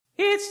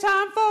It's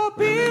time for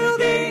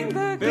Building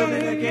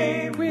the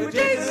Game with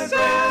Jason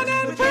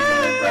and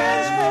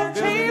Brad.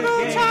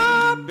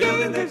 Tabletop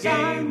game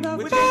design,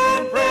 the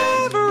fun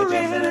never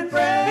ends.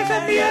 It's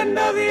at the end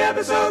of the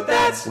episode,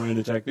 that's when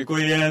it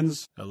technically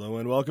ends. Hello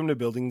and welcome to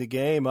Building the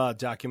Game, a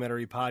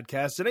documentary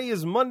podcast. Today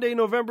is Monday,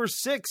 November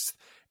 6th,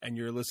 and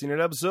you're listening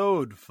to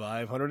episode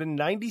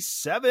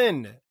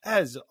 597.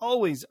 As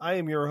always, I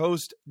am your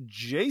host,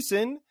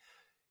 Jason.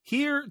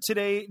 Here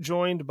today,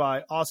 joined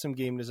by awesome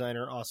game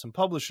designer, awesome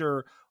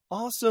publisher,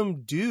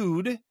 awesome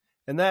dude,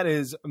 and that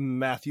is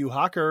Matthew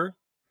Hocker.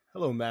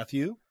 Hello,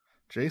 Matthew.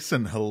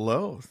 Jason,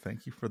 hello.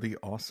 Thank you for the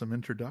awesome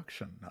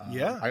introduction.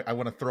 I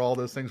want to throw all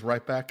those things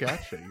right back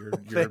at you.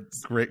 You're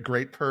a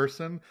great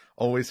person.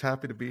 Always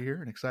happy to be here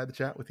and excited to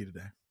chat with you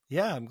today.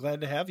 Yeah, I'm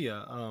glad to have you.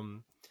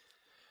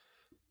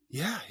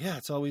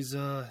 It's always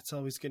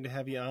good to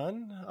have you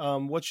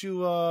on. What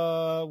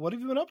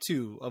have you been up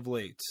to of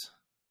late?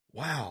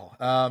 Wow.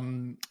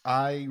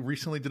 I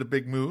recently did a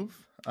big move,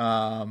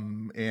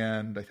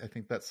 and I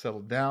think that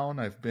settled down.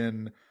 I've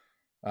been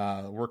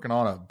working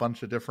on a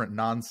bunch of different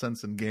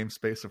nonsense in game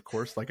space, of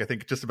course, like I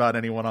think just about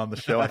anyone on the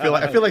show. I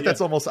feel like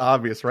that's almost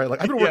obvious, right?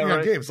 Like I've been working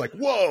on games, like,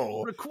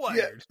 whoa,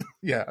 required.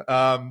 Yeah.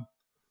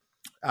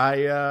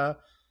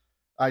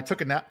 I took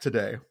a nap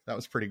today. That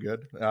was pretty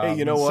good. Hey,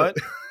 you know what?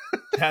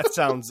 That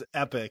sounds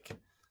epic.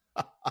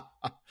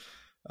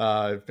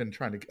 I've been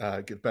trying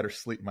to get better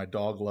sleep. My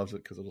dog loves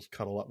it because it'll just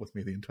cuddle up with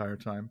me the entire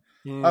time.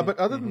 But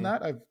other than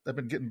that, I've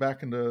been getting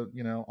back into,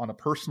 on a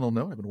personal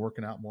note, I've been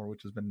working out more,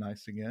 which has been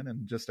nice again.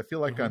 And just, I feel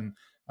like I'm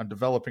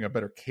developing a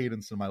better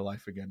cadence in my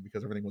life again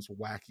because everything was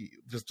wacky,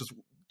 just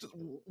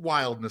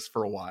wildness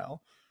for a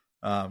while.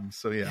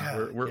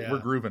 We're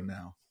grooving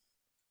now.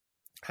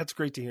 That's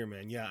great to hear,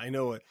 man. Yeah, I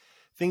know it.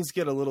 Things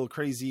get a little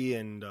crazy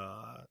and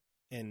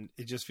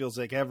it just feels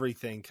like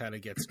everything kind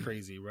of gets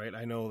crazy, right?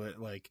 I know that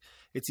like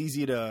it's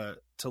easy to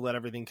let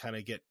everything kind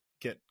of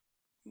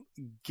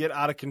get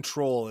out of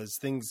control as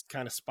things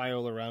kind of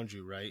spiral around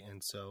you, right?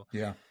 And so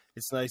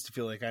it's nice to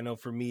feel like, I know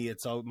for me,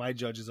 it's all, my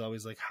judge is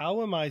always like,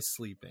 how am I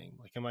sleeping?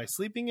 Like, am I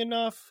sleeping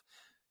enough?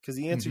 Because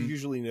the answer is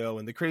usually no.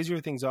 And the crazier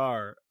things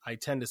are, I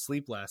tend to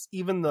sleep less,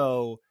 even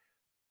though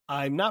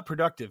I'm not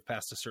productive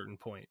past a certain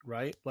point,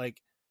 right?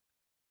 Like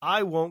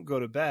I won't go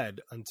to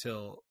bed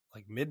until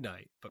like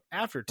midnight, but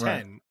after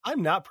 10,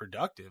 I'm not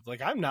productive.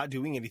 Like I'm not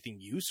doing anything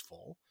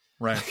useful.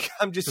 Right. Like,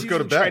 I'm just go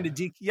to bed.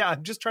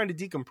 I'm just trying to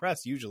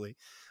decompress usually.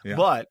 Yeah.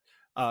 But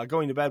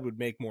going to bed would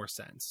make more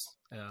sense.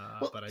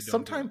 But I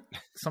don't.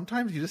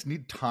 Sometimes you just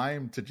need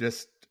time to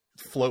just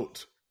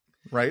float.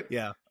 Right.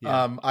 Yeah.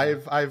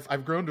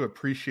 I've grown to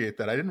appreciate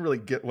that. I didn't really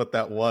get what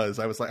that was.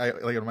 I was like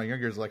in my younger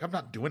years, like I'm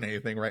not doing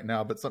anything right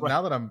now. But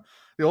now that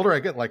the older I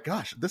get, like,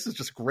 gosh, this is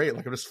just great.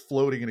 Like I'm just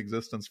floating in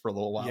existence for a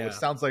little while. Yeah. It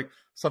sounds like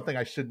something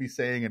I should be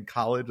saying in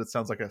college. It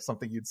sounds like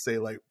something you'd say,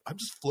 like, I'm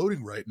just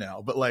floating right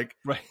now. But like,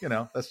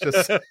 that's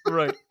just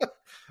right.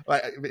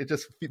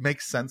 It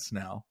makes sense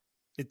now.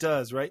 It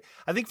does. Right.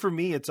 I think for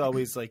me, it's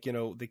always like,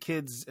 the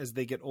kids, as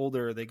they get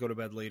older, they go to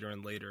bed later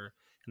and later.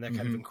 And that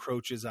kind of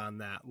encroaches on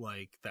that,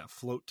 like that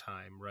float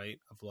time, right?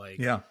 Of like,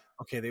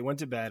 okay, they went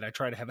to bed. I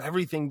try to have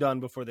everything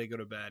done before they go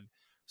to bed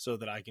so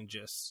that I can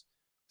just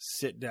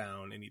sit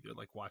down and either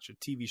like watch a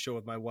TV show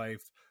with my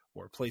wife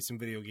or play some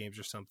video games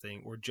or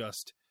something, or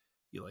just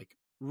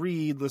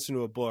read, listen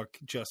to a book,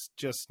 just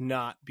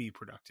not be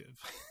productive.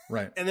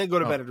 Right. And then go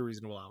to bed at a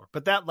reasonable hour.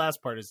 But that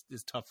last part is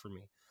tough for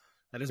me.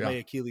 That is my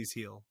Achilles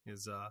heel,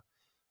 is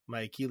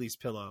my Achilles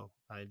pillow.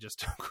 I just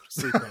don't go to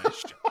sleep when I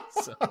should.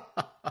 So.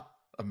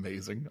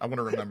 Amazing. I want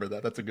to remember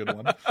that. That's a good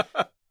one.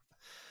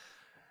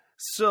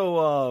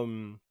 So,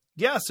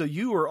 so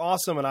you were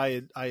awesome. And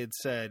I had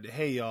said,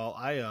 hey y'all,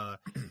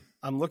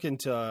 I'm looking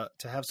to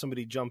have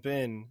somebody jump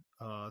in,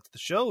 to the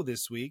show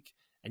this week.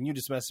 And you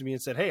just messaged me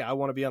and said, hey, I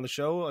want to be on the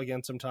show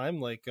again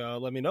sometime. Like,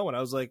 let me know. And I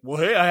was like, well,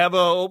 hey, I have an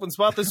open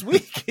spot this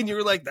week. And you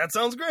were like, that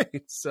sounds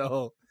great.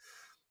 So,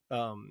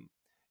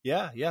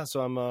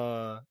 So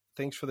I'm,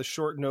 thanks for the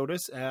short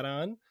notice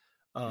add-on.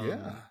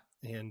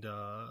 And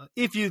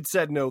if you'd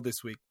said no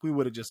this week, we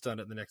would have just done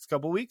it the next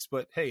couple of weeks.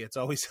 But hey, it's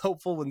always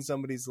helpful when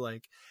somebody's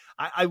like,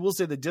 I will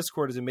say the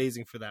Discord is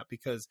amazing for that,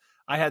 because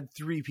I had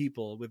 3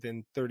 people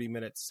within 30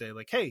 minutes say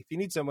like, hey, if you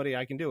need somebody,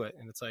 I can do it.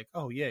 And it's like,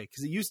 oh, yay.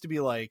 Because it used to be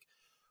like,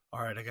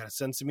 all right, I got to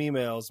send some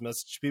emails,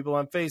 message people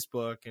on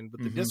Facebook. And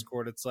with the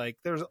Discord, it's like,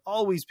 there's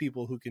always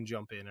people who can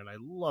jump in. And I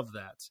love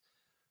that.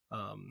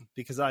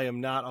 Because I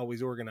am not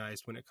always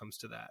organized when it comes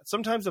to that.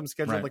 Sometimes I'm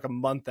scheduled like a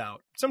month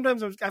out.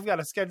 Sometimes I've got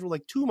to schedule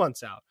like 2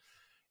 months out.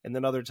 And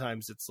then other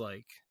times it's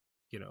like,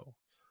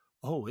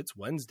 oh, it's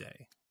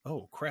Wednesday.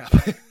 Oh, crap.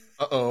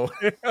 Uh-oh.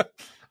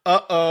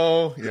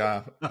 Uh-oh.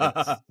 Yeah.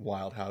 It's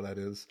wild how that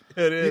is.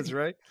 It is,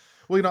 right?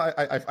 Well,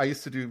 I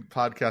used to do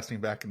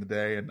podcasting back in the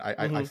day, and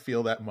I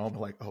feel that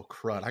moment like, oh,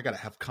 crud, I got to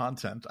have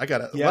content. I got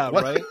to. Yeah,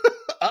 what? right?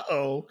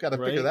 Uh-oh. Got to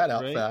figure that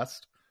out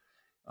fast.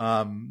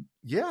 I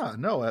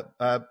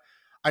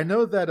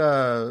know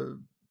that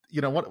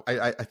you know what?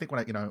 I think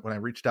when I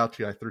reached out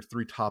to you, I threw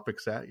 3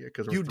 topics at you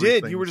because you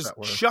did. You were just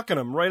chucking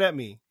them right at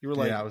me. You were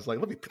like, yeah, I was like,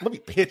 let me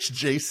pitch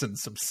Jason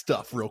some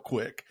stuff real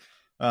quick.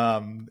 I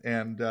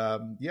think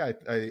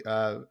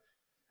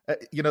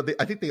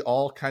they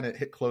all kind of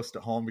hit close to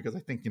home because I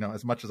think,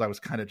 as much as I was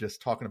kind of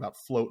just talking about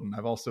floating,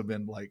 I've also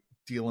been like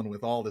dealing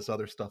with all this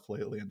other stuff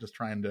lately and just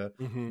trying to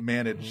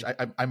manage.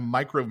 I'm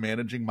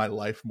micromanaging my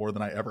life more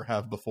than I ever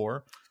have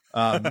before.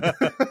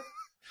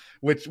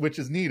 Which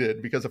is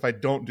needed because if I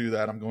don't do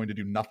that, I'm going to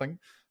do nothing.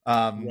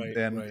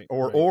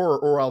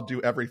 Or I'll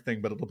do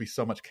everything, but it'll be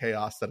so much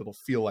chaos that it'll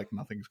feel like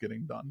nothing's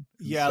getting done.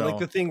 Yeah. So, like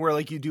the thing where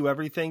like you do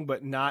everything,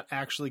 but not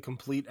actually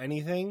complete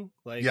anything.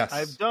 Like yes.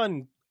 I've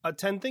done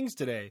 10 things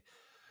today,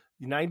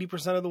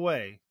 90% of the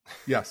way.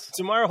 Yes.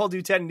 Tomorrow I'll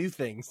do 10 new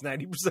things,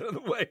 90% of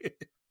the way.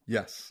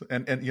 Yes.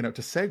 And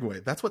to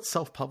segue, that's what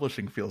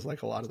self-publishing feels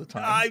like a lot of the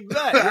time. I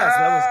bet.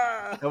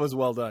 Yes, that was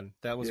well done.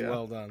 That was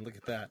well done. Look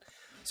at that.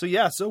 So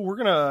you're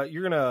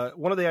gonna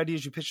one of the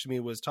ideas you pitched to me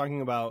was talking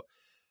about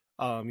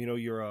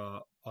you're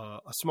a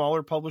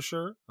smaller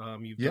publisher.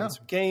 You've done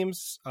some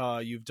games,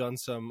 you've done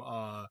some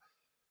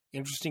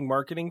interesting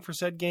marketing for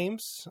said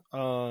games,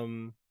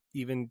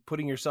 even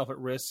putting yourself at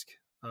risk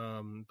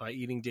by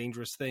eating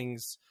dangerous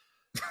things,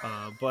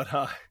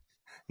 but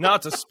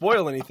not to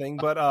spoil anything,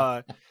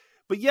 but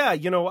yeah,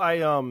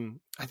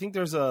 I think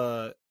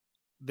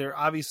there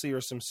obviously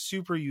are some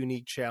super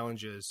unique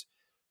challenges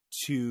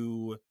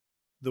to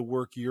the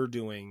work you're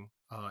doing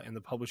in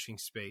the publishing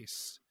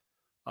space.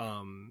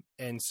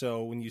 And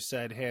so when you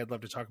said, hey, I'd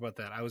love to talk about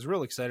that, I was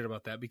real excited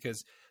about that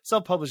because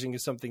self-publishing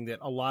is something that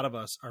a lot of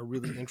us are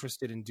really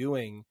interested in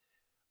doing.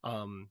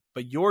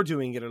 But you're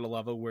doing it at a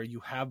level where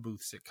you have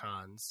booths at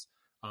cons,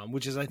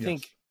 which is, I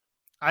think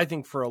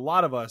for a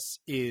lot of us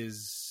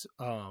is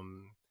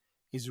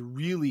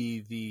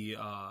really the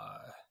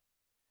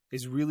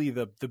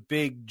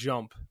big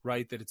jump,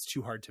 right? That it's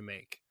too hard to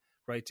make,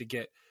 right? To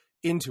get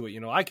into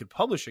it. I could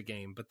publish a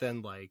game, but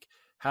then like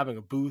having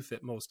a booth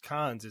at most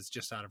cons is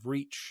just out of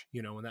reach,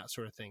 and that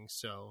sort of thing.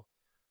 So,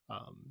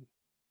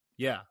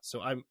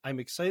 so I'm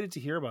excited to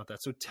hear about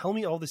that. So tell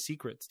me all the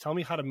secrets. Tell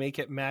me how to make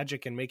it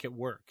magic and make it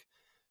work.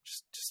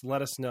 Just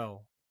let us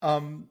know.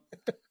 I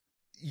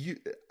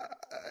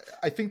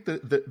think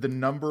the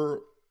number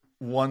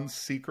one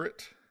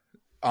secret,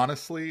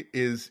 honestly,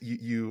 is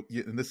you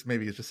and this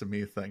maybe is just a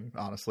me thing,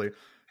 honestly.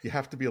 You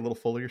have to be a little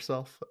full of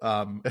yourself.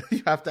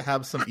 You have to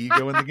have some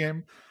ego in the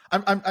game.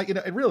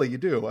 Really, you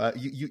do.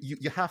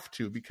 You have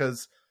to,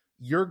 because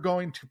you're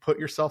going to put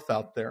yourself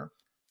out there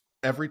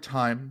every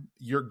time.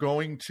 You're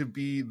going to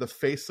be the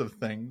face of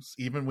things,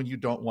 even when you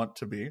don't want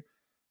to be.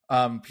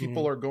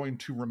 People are going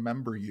to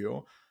remember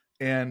you,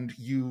 and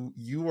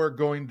you are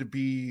going to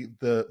be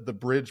the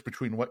bridge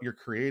between what you're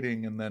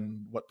creating and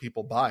then what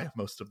people buy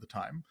most of the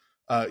time.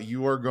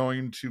 You are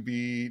going to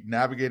be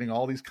navigating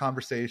all these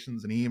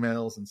conversations and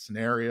emails and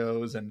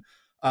scenarios, and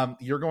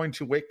you're going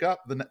to wake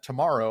up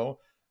tomorrow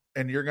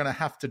and you're going to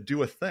have to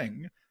do a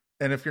thing.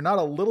 And if you're not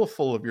a little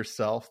full of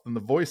yourself, then the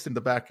voice in the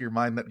back of your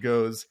mind that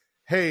goes,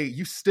 hey,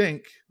 you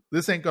stink,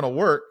 this ain't going to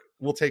work,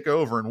 we'll take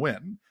over and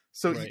win.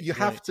 So you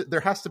have to,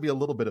 there has to be a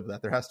little bit of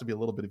that. There has to be a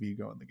little bit of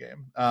ego in the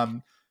game.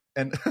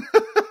 And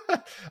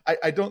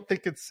I don't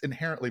think it's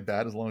inherently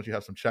bad as long as you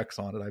have some checks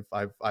on it.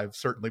 I've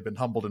certainly been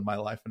humbled in my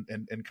life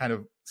and kind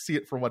of see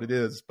it for what it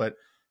is. But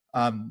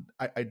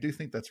I do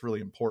think that's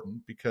really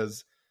important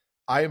because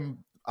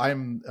I'm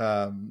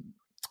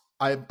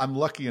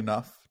lucky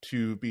enough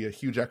to be a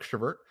huge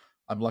extrovert.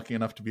 I'm lucky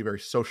enough to be very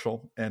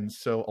social. And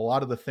so a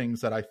lot of the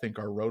things that I think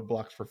are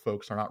roadblocks for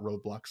folks are not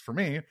roadblocks for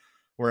me.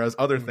 Whereas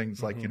other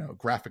things like,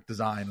 graphic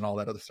design and all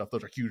that other stuff,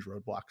 those are huge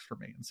roadblocks for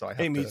me. And so I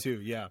have me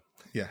too. Yeah.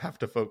 Yeah. Have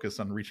to focus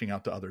on reaching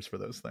out to others for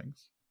those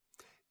things.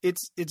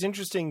 It's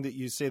interesting that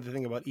you say the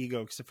thing about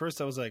ego. Cause at first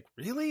I was like,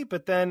 really?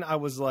 But then I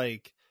was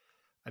like,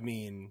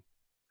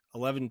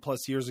 11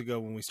 plus years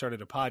ago when we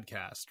started a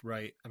podcast,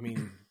 right?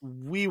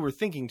 We were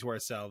thinking to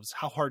ourselves,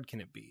 how hard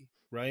can it be?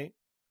 Right?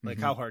 Like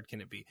how hard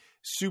can it be?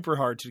 Super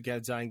hard to get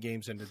design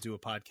games and to do a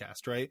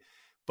podcast. Right?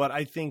 But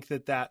I think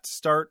that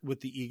start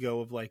with the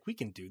ego of like, we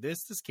can do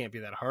this. This can't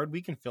be that hard.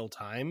 We can fill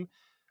time.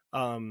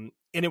 And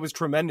it was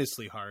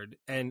tremendously hard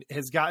and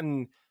has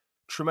gotten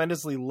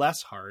tremendously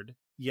less hard.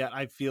 Yet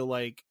I feel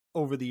like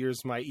over the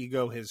years, my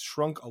ego has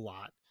shrunk a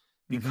lot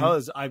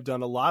because I've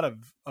done a lot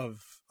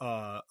of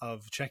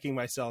checking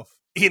myself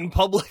in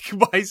public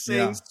by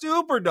saying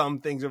super dumb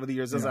things over the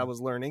years as I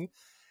was learning.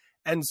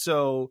 And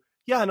so,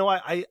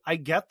 I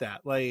get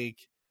that. Like,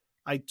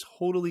 I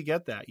totally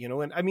get that,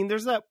 and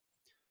there's that,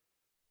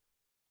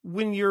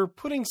 when you're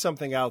putting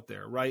something out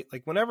there, right?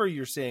 Like whenever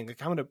you're saying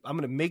like, I'm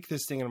going to make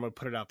this thing and I'm going to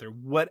put it out there,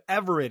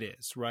 whatever it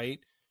is,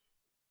 right?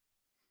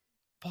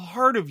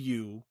 Part of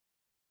you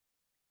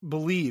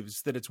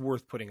believes that it's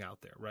worth putting out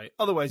there, right?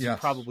 Otherwise you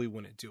probably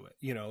wouldn't do it,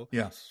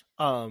 Yes.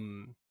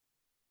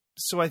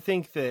 So I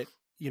think that,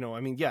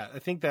 I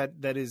think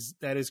that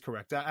is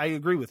correct. I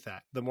agree with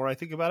that. The more I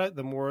think about it,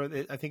 the more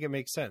I think it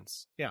makes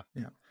sense. Yeah.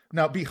 Yeah.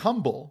 Now be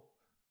humble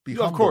be Of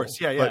humble.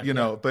 course, yeah, but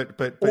yeah.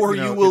 but or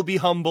you will be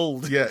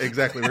humbled. Yeah,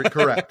 exactly.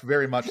 Correct.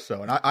 Very much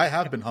so. And I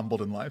have been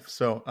humbled in life.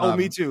 So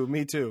me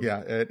too.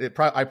 Yeah,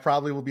 I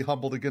probably will be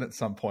humbled again at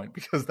some point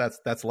because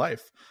that's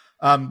life.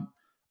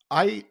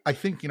 I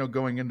think,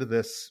 going into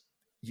this,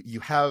 you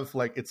have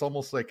like, it's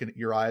almost like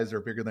your eyes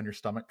are bigger than your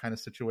stomach kind of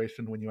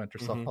situation when you enter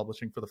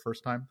self-publishing for the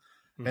first time.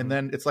 And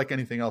then it's like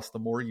anything else. The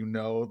more you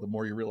know, the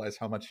more you realize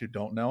how much you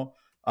don't know.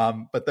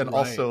 But then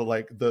also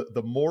like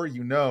the more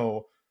you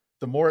know,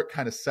 the more it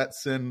kind of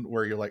sets in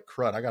where you're like,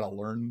 crud, I got to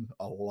learn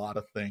a lot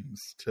of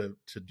things to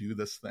do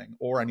this thing,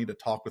 or I need to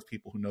talk with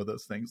people who know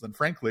those things. And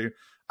frankly,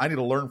 I need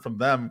to learn from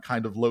them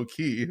kind of low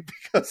key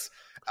because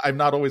I'm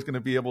not always going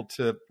to be able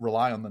to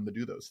rely on them to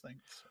do those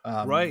things.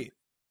 And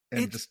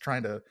it's just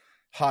trying to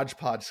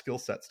hodgepodge skill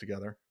sets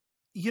together.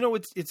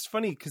 It's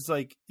funny because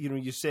like,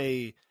 you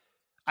say,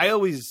 I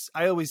always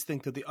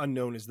think that the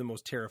unknown is the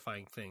most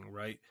terrifying thing,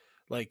 right?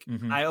 Like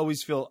I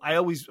always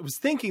was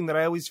thinking that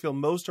I always feel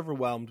most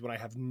overwhelmed when I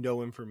have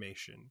no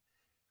information.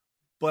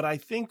 But I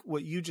think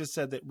what you just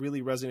said that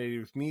really resonated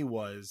with me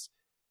was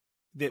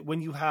that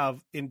when you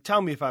have, and tell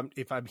me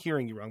if I'm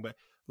hearing you wrong, but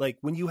like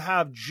when you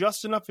have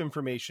just enough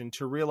information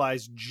to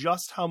realize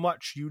just how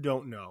much you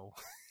don't know,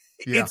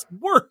 it's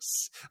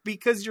worse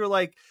because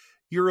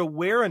you're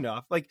aware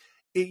enough. Like,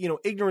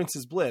 ignorance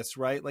is bliss,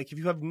 right? Like if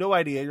you have no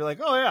idea, you're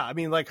like, oh yeah, I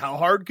mean, like how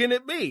hard can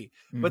it be?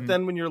 But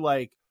then when you're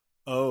like,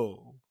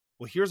 oh,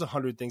 well, here's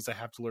 100 things I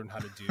have to learn how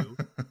to do.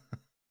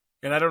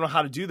 And I don't know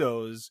how to do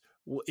those.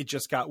 Well, it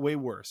just got way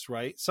worse,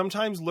 right?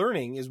 Sometimes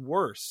learning is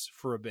worse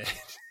for a bit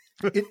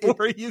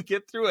before you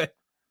get through it.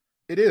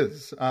 It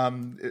is,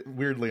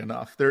 weirdly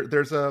enough. There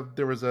was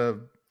a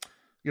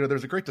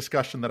great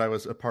discussion that I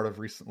was a part of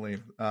recently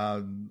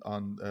on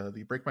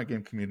the Break My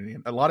Game community.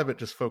 And a lot of it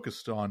just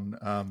focused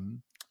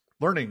on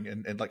learning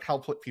and like how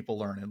people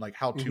learn and like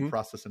how to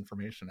process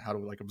information, how to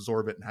like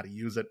absorb it and how to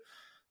use it.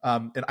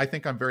 And I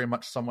think I'm very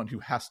much someone who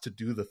has to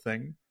do the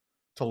thing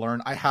to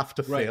learn. I have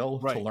to fail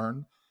to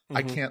learn.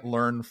 I can't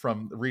learn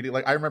from reading.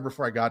 Like I remember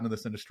before I got into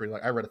this industry,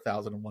 like I read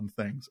 1,001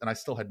 things and I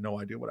still had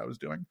no idea what I was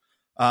doing.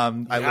 I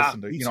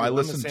listened to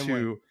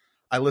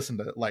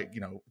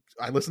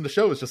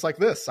shows just like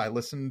this. I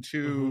listened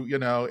to,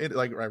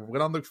 like I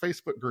went on the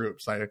Facebook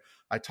groups. I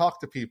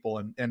talked to people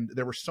and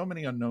there were so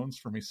many unknowns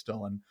for me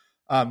still. And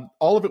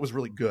all of it was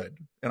really good.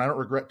 And I don't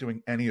regret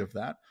doing any of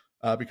that.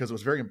 Because it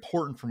was very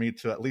important for me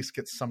to at least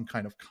get some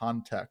kind of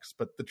context.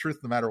 But the truth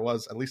of the matter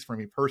was, at least for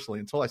me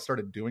personally, until I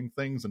started doing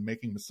things and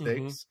making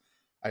mistakes,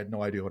 I had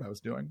no idea what I was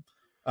doing.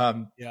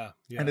 And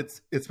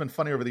it's been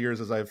funny over the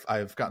years as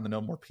I've gotten to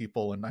know more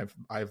people and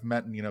I've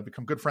met and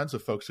become good friends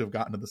with folks who have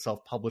gotten into the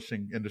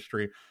self-publishing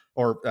industry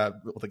or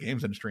the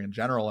games industry in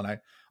general. And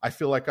I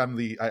feel like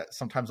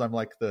sometimes I'm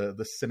like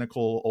the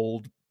cynical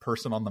old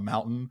person on the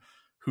mountain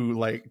who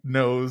like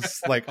knows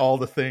like all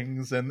the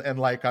things and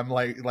like I'm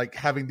like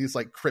having these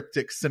like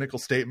cryptic cynical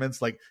statements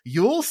like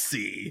you'll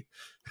see,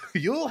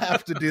 you'll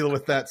have to deal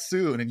with that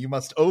soon and you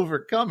must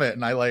overcome it.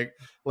 And I like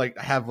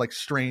have like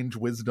strange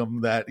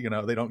wisdom that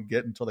they don't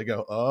get until they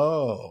go,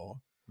 oh,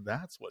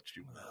 that's what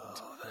you meant.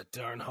 Oh, that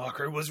darn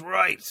Hocker was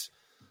right.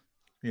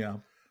 Yeah.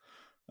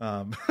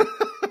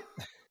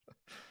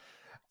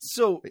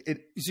 So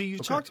you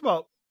talked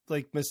about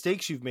like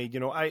mistakes you've made.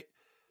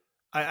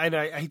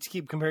 I hate to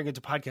keep comparing it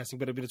to podcasting,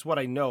 but it's what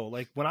I know.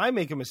 Like when I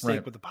make a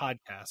mistake with a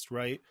podcast,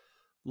 right?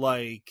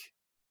 Like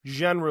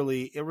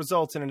generally it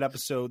results in an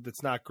episode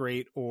that's not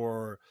great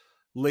or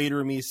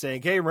later me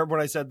saying, hey, remember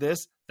when I said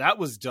this? That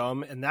was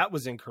dumb and that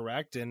was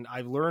incorrect. And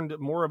I've learned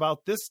more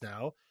about this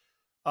now.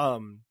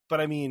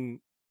 But I mean,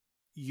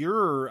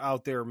 you're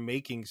out there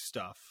making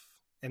stuff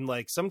and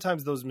like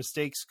sometimes those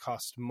mistakes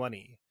cost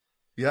money.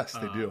 Yes,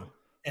 they do.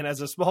 And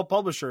as a small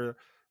publisher,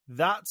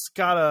 that's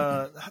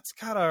gotta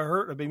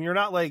hurt. I mean, you're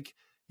not like,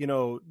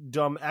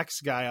 dumb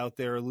X guy out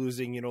there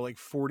losing, like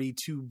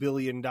 $42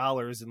 billion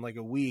in like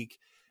a week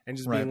and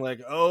just being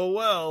like, oh,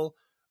 well,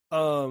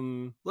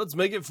 let's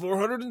make it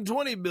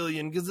 420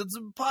 billion because it's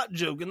a pot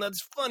joke and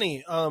that's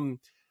funny.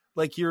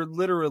 Like you're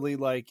literally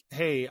like,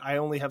 hey, I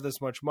only have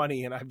this much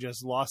money and I've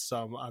just lost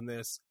some on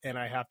this and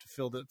I have to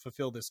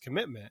fulfill this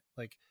commitment.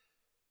 Like,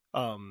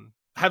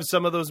 have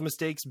some of those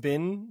mistakes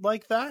been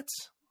like that?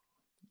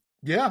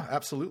 Yeah,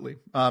 absolutely.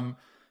 I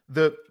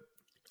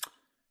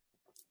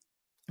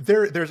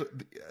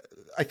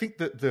think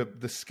that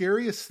the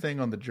scariest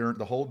thing on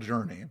the whole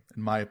journey,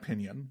 in my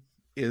opinion,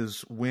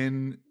 is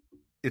when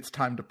it's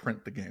time to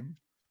print the game.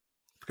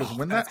 Because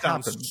when that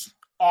happens,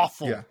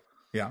 awful.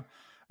 Yeah.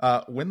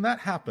 When that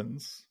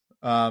happens,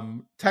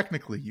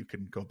 technically you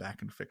can go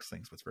back and fix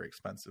things, but it's very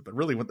expensive. But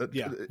really,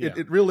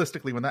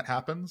 realistically, when that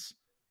happens,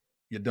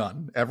 you're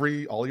done.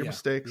 All your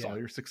mistakes, all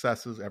your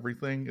successes,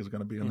 everything is going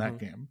to be in that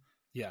game.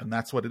 Yeah. And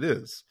that's what it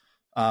is.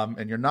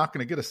 And you're not going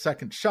to get a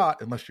second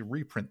shot unless you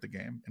reprint the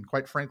game. And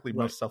quite frankly,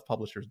 most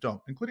self-publishers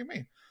don't, including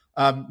me.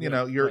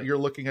 You're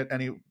looking at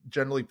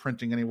generally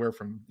printing anywhere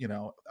from,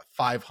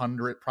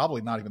 500,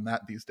 probably not even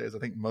that these days. I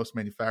think most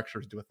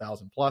manufacturers do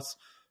 1,000 plus.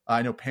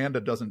 I know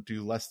Panda doesn't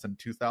do less than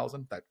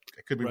 2,000. That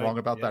I could be wrong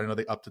about that. I know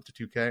they upped it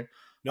to 2K.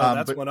 No,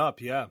 that's went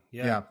up. Yeah.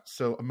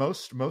 So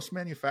most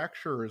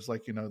manufacturers,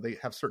 like, they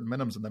have certain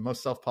minimums, and then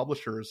most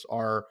self-publishers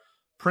are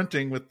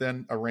printing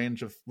within a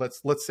range of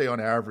let's say on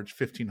average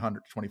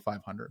 1,500 to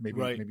 2,500, maybe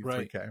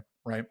 3K,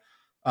 right?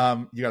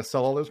 You got to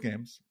sell all those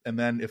games, and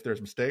then if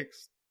there's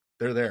mistakes,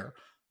 they're there.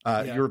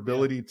 Your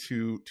ability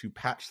to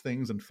patch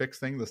things and fix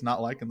things is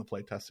not like in the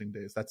playtesting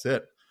days. That's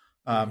it.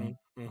 And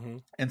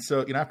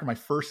so, after my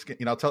first game,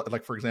 I'll tell,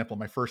 like, for example,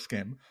 my first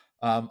game,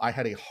 I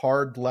had a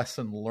hard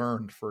lesson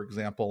learned, for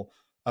example,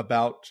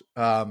 about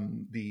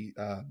the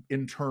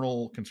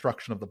internal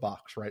construction of the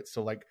box, right?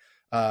 So, like,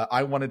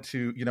 I wanted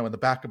to, in the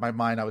back of my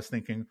mind, I was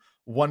thinking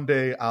one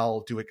day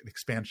I'll do an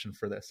expansion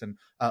for this. And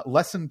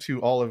lesson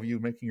to all of you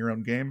making your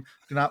own game: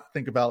 do not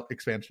think about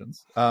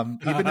expansions.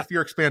 Even if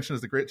your expansion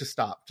is just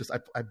stop.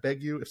 I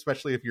beg you,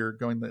 especially if you're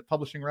going the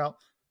publishing route,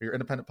 or your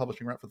independent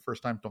publishing route for the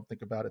first time, don't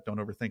think about it. Don't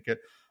overthink it.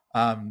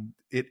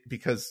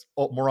 Because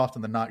more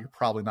often than not, you're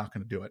probably not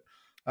going to do it.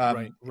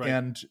 Right.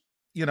 And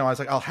I was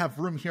like, I'll have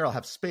room here, I'll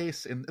have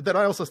space. And then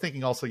I also was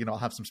thinking I'll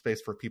have some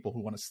space for people who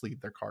want to sleeve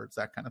their cards,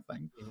 that kind of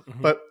thing.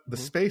 But the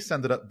space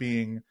ended up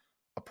being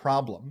a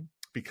problem,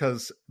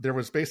 because there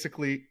was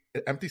basically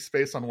an empty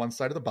space on one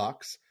side of the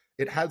box.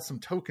 It had some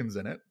tokens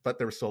in it, but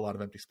there was still a lot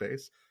of empty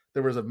space.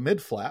 There was a mid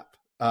flap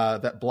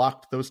that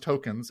blocked those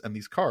tokens and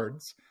these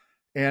cards.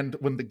 And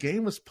when the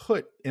game was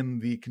put in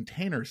the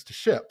containers to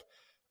ship,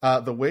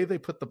 the way they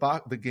put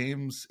the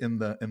games in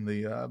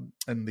the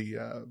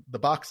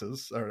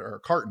boxes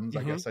or cartons,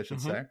 I guess I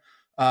should say,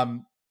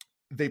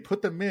 they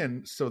put them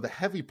in so the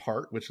heavy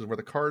part, which is where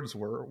the cards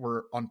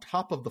were on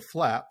top of the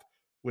flap,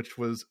 which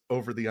was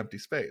over the empty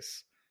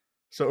space.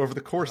 So over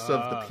the course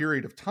of the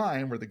period of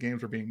time where the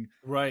games were being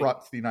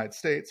brought to the United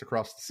States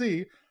across the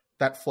sea,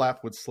 that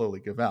flap would slowly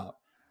give out.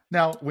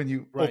 Now, when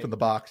you open the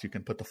box, you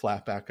can put the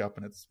flap back up,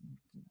 and it's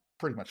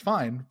pretty much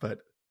fine, but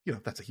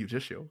that's a huge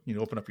issue.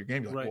 You open up your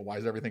game, you're like, well, why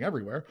is everything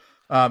everywhere?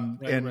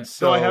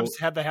 So I have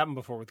had that happen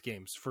before with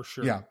games, for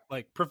sure. Yeah.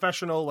 Like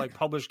professional, like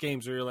published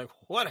games where you're like,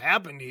 what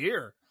happened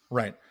here?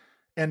 Right.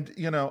 And,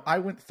 I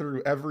went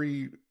through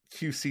every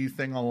QC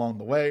thing along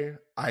the way.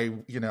 I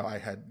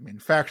had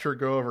manufacturer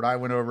go over it. I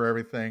went over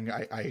everything.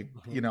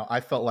 I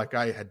felt like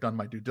I had done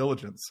my due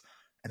diligence,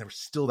 and there was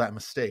still that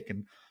mistake.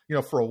 And,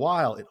 for a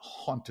while it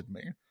haunted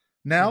me.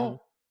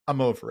 Now, I'm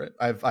over it.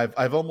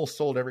 I've almost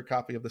sold every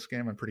copy of this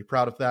game. I'm pretty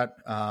proud of that.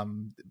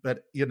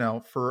 But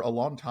for a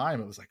long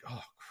time, it was like,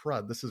 oh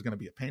crud, this is going to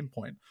be a pain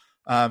point.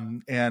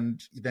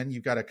 And then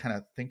you got to kind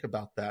of think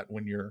about that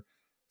when you're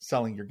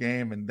selling your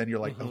game, and then you're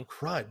like, oh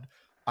crud,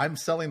 I'm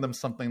selling them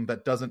something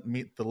that doesn't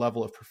meet the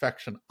level of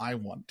perfection I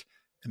want.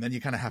 And then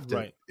you kind of have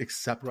to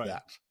accept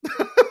that.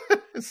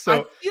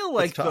 So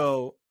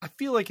I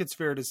feel like it's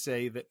fair to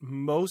say that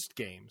most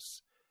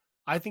games,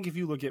 I think if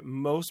you look at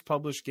most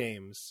published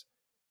games,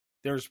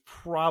 there's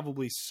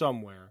probably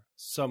somewhere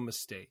some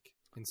mistake.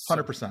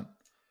 100%.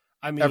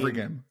 I mean, every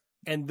game.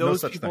 And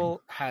those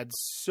people had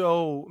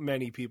so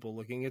many people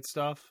looking at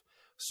stuff,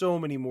 so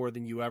many more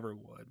than you ever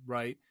would,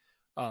 right?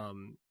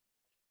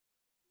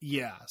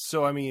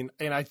 So, I mean,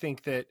 and I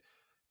think that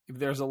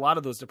there's a lot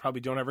of those that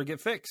probably don't ever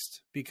get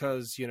fixed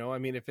because,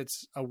 if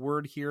it's a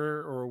word here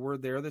or a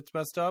word there that's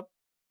messed up,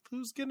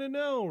 who's going to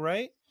know,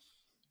 right?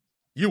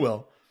 You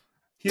will.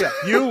 Yeah,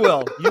 you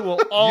will. You will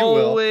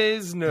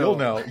always know. You'll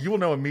know. You will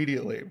know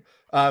immediately.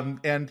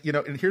 And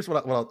here's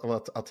what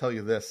I'll tell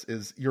you. This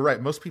is, you're right.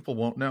 Most people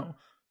won't know,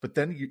 but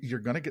then you're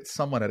going to get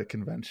someone at a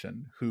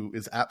convention who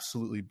is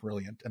absolutely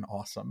brilliant and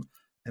awesome,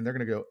 and they're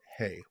going to go,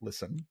 "Hey,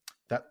 listen,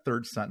 that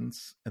third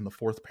sentence in the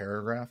fourth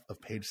paragraph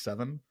of page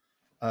 7,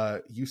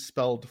 you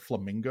spelled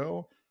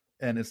flamingo,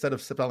 and instead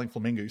of spelling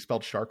flamingo, you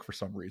spelled shark for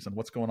some reason.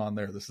 What's going on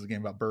there? This is a game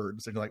about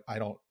birds." And you're like,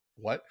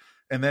 what?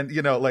 And then,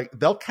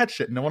 they'll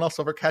catch it. No one else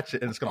will ever catch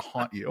it. And it's going to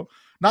haunt you.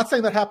 Not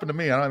saying that happened to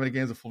me. I don't have any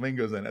games with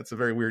flamingos in it. It's a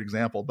very weird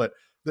example. But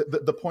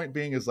the point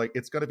being is, like,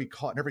 it's going to be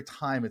caught. And every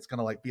time it's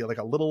going to be like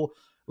a little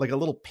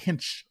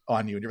pinch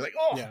on you. And you're like,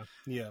 oh,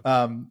 yeah.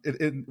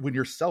 When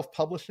you're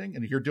self-publishing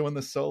and you're doing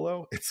this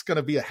solo, it's going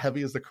to be a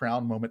heavy as the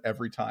crown moment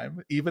every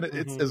time. Even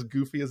it's as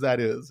goofy as that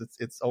is,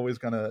 it's always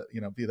going to,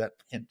 be that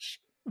pinch.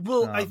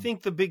 Well, I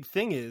think the big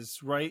thing is,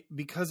 right,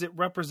 because it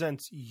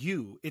represents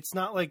you. It's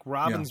not like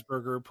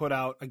Ravensburger put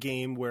out a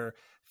game where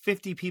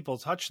 50 people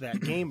touched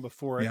that game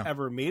before it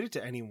ever made it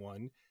to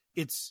anyone.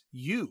 It's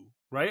you,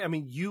 right? I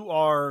mean,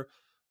 you're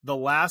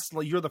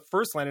the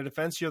first line of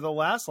defense. You're the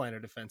last line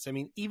of defense. I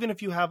mean, even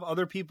if you have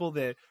other people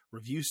that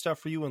review stuff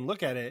for you and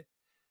look at it,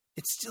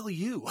 it's still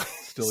you.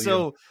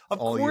 So of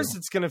course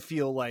it's going to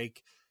feel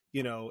like,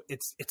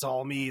 it's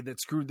all me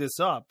that screwed this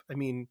up. I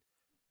mean,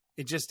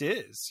 it just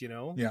is,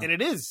 and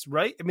it is,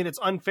 right? I mean, it's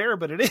unfair,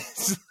 but it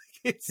is.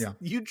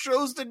 You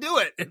chose to do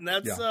it. And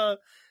that's,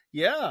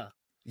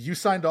 you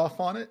signed off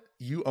on it.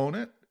 You own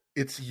it.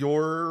 It's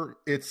your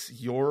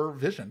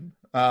vision,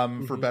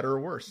 for better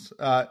or worse.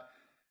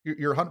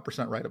 You're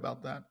 100% right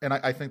about that. And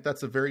I think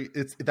that's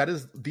that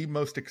is the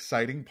most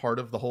exciting part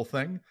of the whole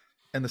thing,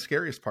 and the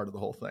scariest part of the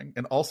whole thing.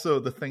 And also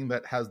the thing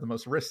that has the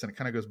most risks. And it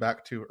kind of goes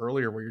back to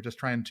earlier where you're just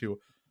trying to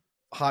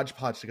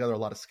hodgepodge together a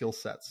lot of skill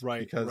sets.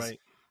 Right. Because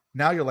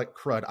now you're like,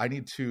 crud, I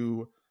need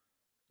to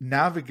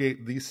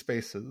navigate these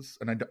spaces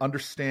and I need to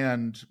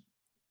understand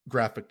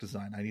graphic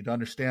design. I need to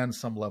understand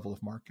some level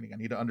of marketing. I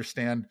need to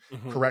understand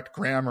correct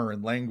grammar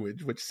and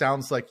language, which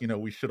sounds like,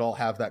 we should all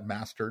have that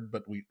mastered,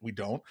 but we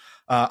don't.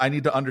 I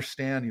need to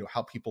understand,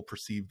 how people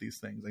perceive these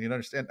things. I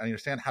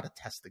understand how to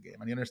test the game.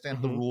 I need to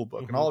understand the rule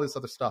book and all this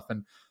other stuff.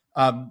 And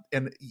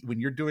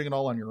when you're doing it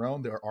all on your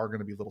own, there are going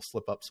to be little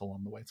slip ups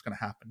along the way. It's going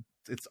to happen.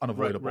 It's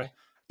unavoidable. Right.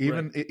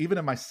 Even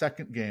in my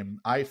second game,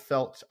 I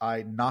felt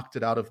I knocked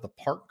it out of the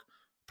park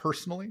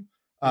personally.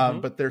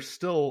 But there's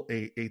still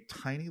a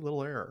tiny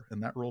little error in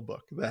that rule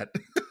book that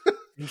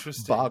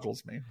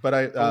boggles me.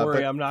 But don't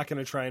worry, I'm not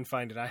going to try and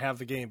find it. I have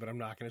the game, but I'm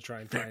not going to try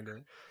and find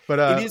it. But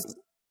it is.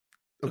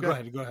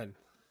 Okay. Go ahead.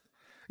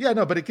 Yeah,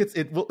 no, but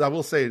I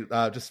will say,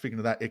 just speaking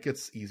to that, it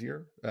gets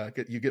easier.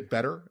 You get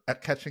better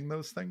at catching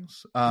those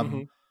things.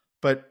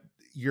 But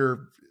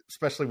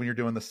especially when you're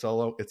doing the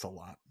solo, it's a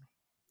lot.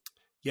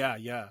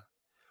 Yeah.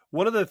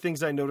 One of the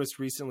things I noticed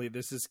recently,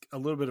 this is a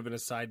little bit of an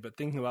aside, but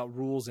thinking about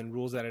rules and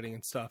rules editing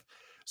and stuff.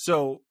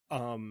 So,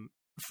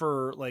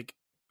 for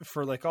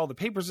all the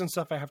papers and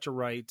stuff I have to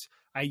write,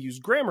 I use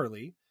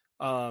Grammarly,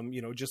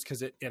 just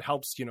cause it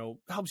helps,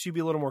 helps you be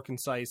a little more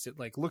concise. It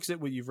looks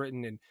at what you've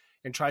written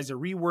and tries to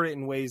reword it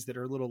in ways that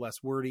are a little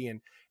less wordy.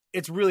 And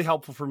it's really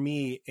helpful for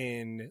me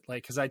in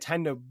cause I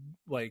tend to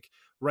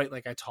write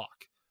like I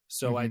talk.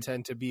 So I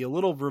tend to be a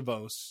little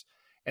verbose.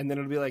 And then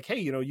it'll be like, hey,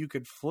 you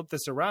could flip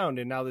this around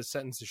and now this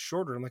sentence is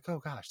shorter. I'm like, oh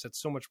gosh,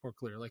 that's so much more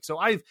clear.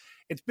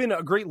 It's been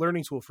a great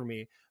learning tool for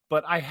me,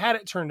 but I had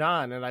it turned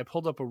on and I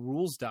pulled up a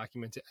rules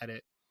document to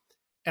edit.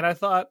 And I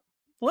thought,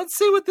 let's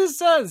see what this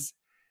says.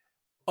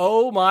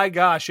 Oh my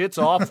gosh, it's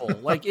awful.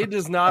 It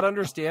does not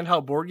understand how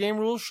board game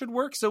rules should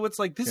work. So it's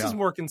like, this is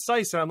more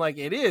concise. And I'm like,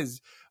 it is,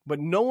 but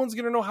no one's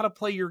going to know how to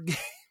play your game.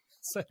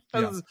 So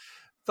I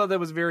thought that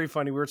was very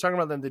funny. We were talking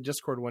about that in the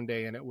Discord one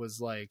day and it was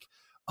like,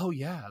 oh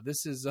yeah,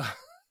 this is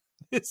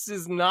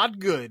not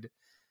good.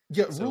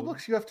 Yeah, rule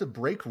books, you have to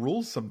break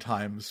rules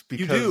sometimes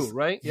because you do,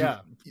 right?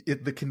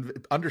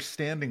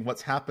 Understanding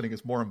what's happening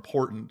is more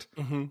important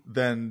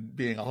than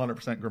being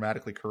 100%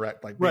 grammatically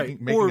correct.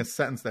 Making a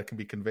sentence that can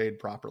be conveyed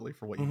properly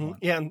for what you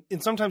want. Yeah,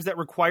 and sometimes that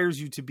requires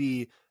you to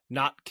be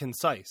not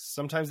concise.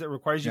 Sometimes that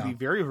requires you to be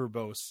very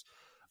verbose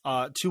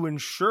to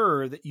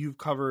ensure that you've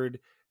covered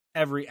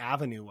every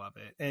avenue of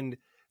it. And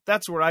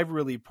that's where I've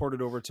really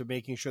ported over to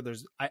making sure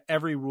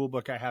every rule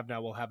book I have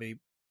now will have a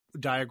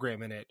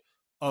diagram in it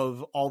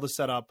of all the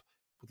setup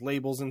with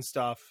labels and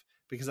stuff,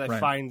 because I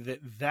find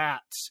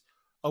that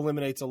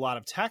eliminates a lot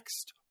of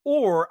text,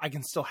 or I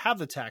can still have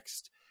the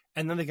text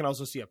and then they can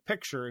also see a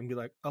picture and be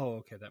like, oh,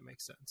 okay, that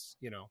makes sense.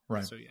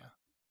 Right. So yeah.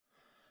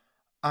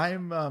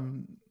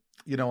 I'm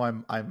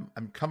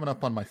coming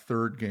up on my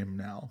third game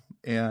now.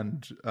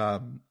 And,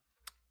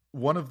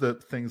 one of the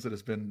things that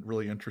has been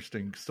really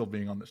interesting still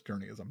being on this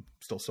journey is I'm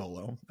still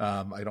solo.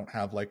 I don't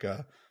have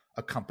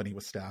a company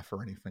with staff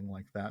or anything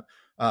like that.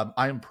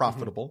 I am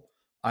profitable.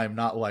 I'm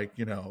not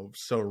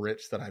so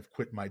rich that I've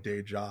quit my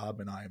day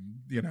job and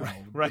I'm,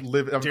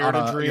 living on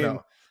a dream.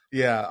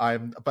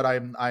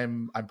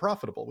 I'm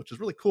profitable, which is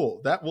really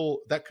cool.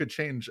 That could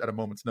change at a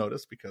moment's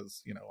notice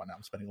because, now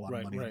I'm spending a lot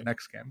of money on the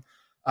next game.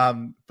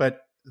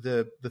 But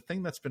the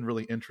thing that's been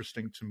really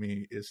interesting to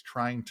me is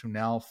trying to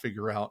now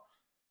figure out,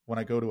 when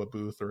I go to a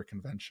booth or a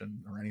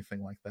convention or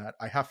anything like that,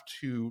 I have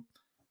to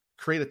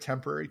create a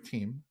temporary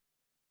team.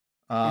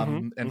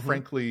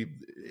 Frankly,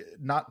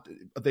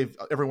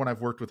 everyone I've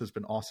worked with has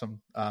been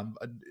awesome.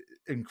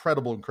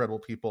 Incredible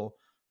people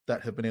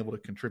that have been able to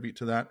contribute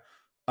to that.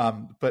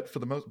 But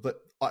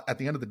at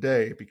the end of the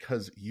day,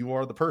 because you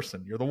are the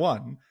person, you're the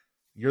one,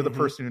 you're the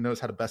person who knows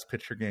how to best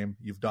pitch your game.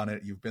 You've done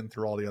it. You've been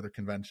through all the other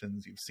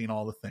conventions. You've seen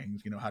all the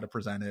things, you know how to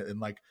present it.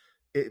 And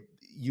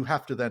you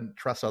have to then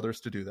trust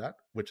others to do that,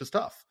 which is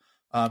tough.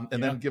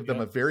 Then give them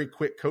a very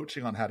quick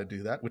coaching on how to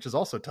do that, which is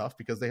also tough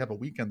because they have a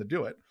weekend to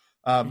do it.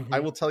 I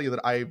will tell you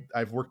that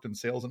I've worked in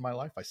sales in my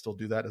life. I still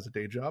do that as a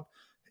day job.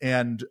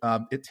 And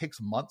it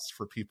takes months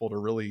for people to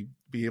really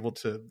be able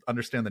to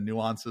understand the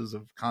nuances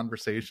of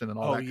conversation and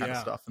all that kind of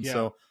stuff. And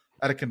so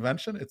at a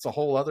convention, it's a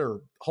whole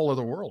other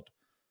world.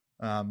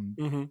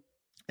 And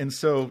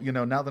so,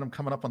 now that I'm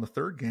coming up on the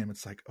third game,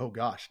 it's like, oh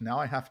gosh, now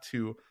I have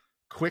to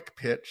quick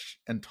pitch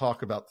and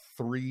talk about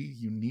 3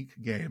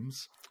 unique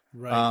games,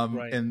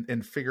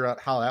 and figure out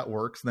how that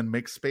works, and then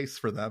make space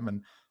for them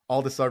and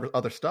all this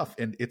other stuff.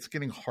 And it's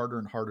getting harder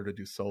and harder to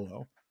do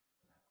solo.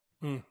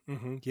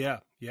 Yeah,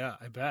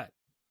 I bet.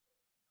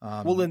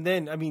 Well, and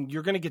then,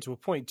 you're going to get to a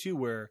point too,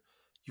 where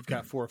you've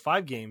got 4 or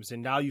 5 games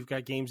and now you've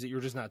got games that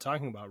you're just not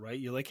talking about, right?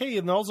 You're like, hey,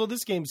 and also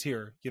this game's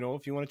here,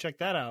 if you want to check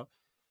that out.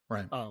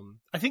 Right.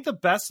 I think the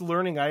best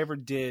learning I ever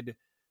did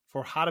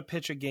for how to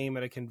pitch a game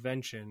at a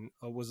convention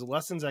was the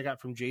lessons I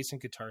got from Jason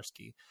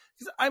Kotarski.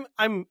 Because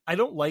I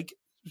don't like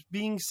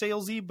being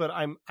salesy, but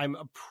I'm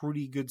a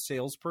pretty good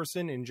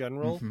salesperson in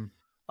general.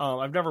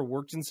 I've never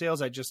worked in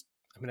sales.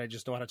 I mean, I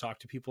just know how to talk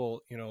to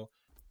people,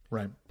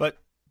 Right. But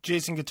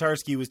Jason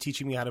Katarski was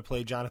teaching me how to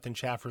play Jonathan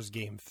Schaffer's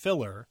game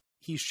Filler.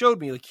 He showed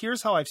me, like,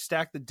 here's how I've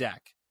stacked the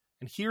deck,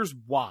 and here's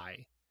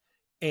why,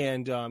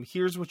 and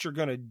here's what you're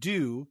gonna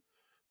do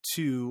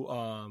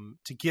to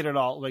get it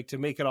all, like, to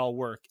make it all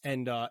work.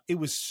 And it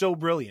was so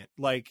brilliant.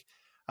 Like,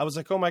 I was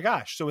like, oh my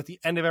gosh. So at the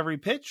end of every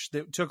pitch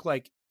that took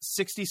like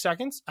 60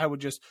 seconds, I would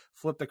just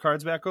flip the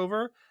cards back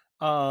over.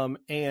 And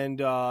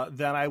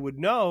then I would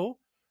know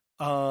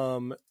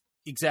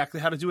exactly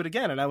how to do it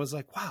again. And I was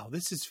like, wow,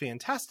 this is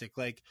fantastic.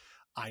 Like,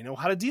 I know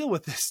how to deal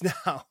with this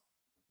now.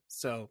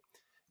 So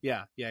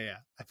yeah.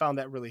 I found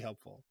that really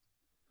helpful.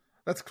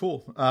 That's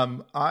cool.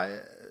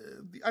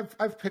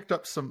 I've picked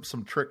up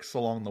some tricks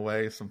along the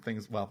way, some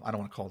things. Well, I don't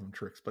want to call them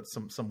tricks, but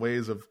some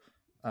ways of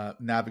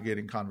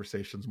navigating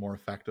conversations more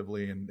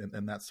effectively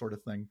and that sort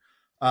of thing.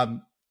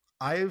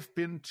 I've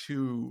been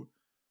to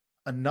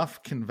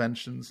enough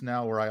conventions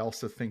now where I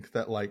also think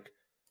that like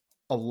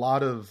a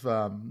lot of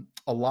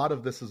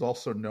this is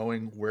also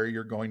knowing where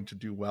you're going to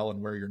do well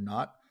and where you're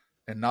not.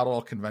 And not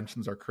all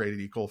conventions are created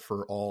equal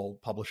for all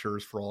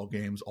publishers, for all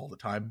games all the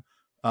time.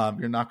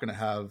 You're not going to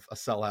have a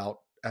sellout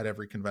at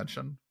every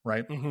convention,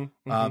 right?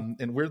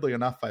 And weirdly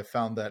enough, I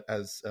found that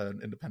as an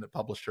independent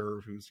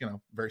publisher who's,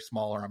 very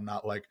smaller, I'm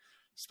not like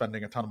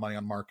spending a ton of money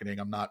on marketing.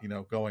 I'm not,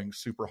 going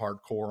super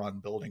hardcore on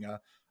building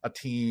a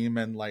team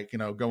and like,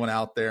 going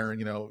out there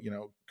and,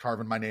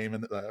 carving my name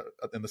in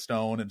the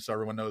stone. And so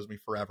everyone knows me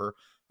forever.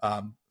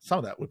 Some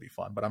of that would be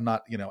fun, but I'm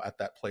not, at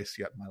that place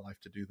yet in my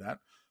life to do that.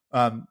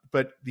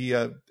 But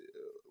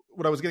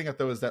what I was getting at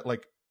though, is that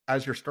like,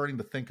 as you're starting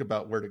to think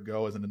about where to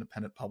go as an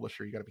independent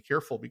publisher, you got to be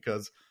careful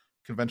because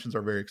conventions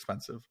are very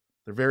expensive.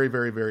 They're very,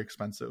 very, very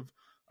expensive.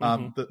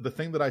 The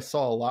thing that I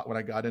saw a lot when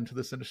I got into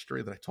this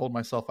industry that I told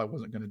myself I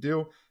wasn't going to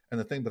do, and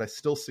the thing that I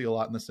still see a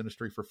lot in this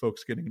industry for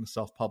folks getting into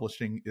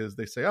self-publishing is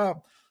they say,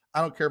 oh,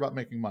 I don't care about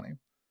making money.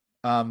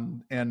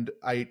 And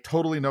I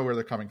totally know where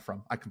they're coming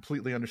from. I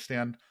completely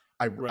understand.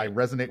 I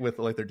resonate with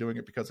it, like they're doing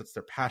it because it's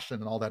their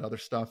passion and all that other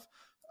stuff.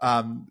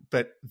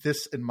 But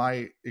this, in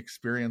my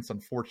experience,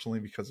 unfortunately,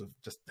 because of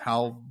just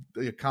how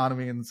the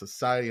economy and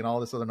society and all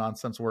this other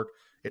nonsense work,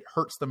 it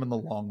hurts them in the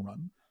long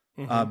run.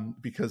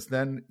 Because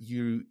then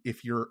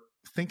if you're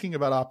thinking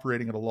about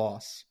operating at a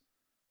loss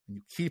and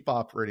you keep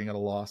operating at a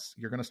loss,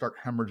 you're going to start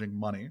hemorrhaging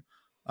money.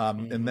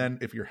 And then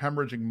if you're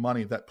hemorrhaging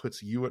money, that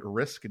puts you at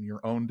risk in your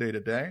own day to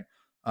day.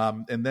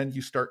 And then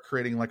you start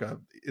creating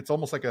it's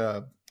almost like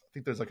I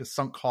think there's like a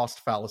sunk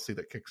cost fallacy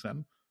that kicks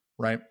in.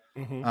 Right.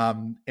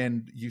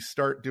 And you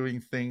start doing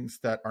things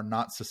that are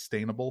not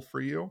sustainable for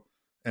you.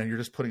 And you're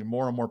just putting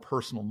more and more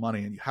personal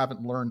money, and you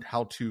haven't learned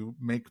how to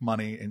make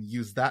money and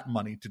use that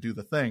money to do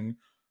the thing.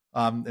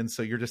 And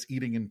so you're just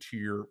eating into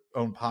your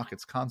own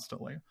pockets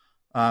constantly.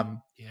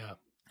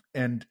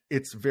 And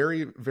it's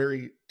very,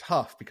 very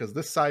tough because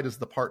this side is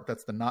the part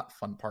that's the not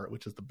fun part,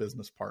 which is the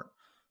business part.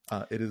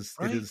 It is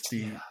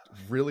the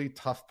really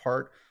tough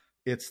part.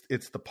 It's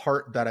the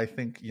part that I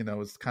think,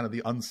 is kind of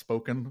the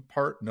unspoken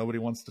part. Nobody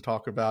wants to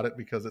talk about it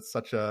because it's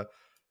such a,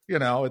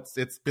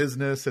 it's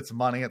business, it's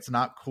money, it's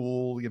not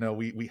cool.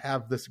 We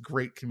have this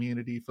great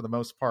community for the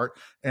most part,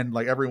 and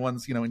like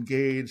everyone's,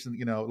 engaged,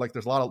 and, like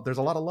there's a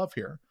lot of love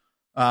here.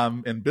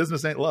 And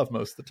business ain't love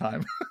most of the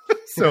time.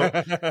 So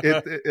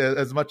it,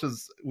 as much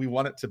as we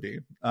want it to be.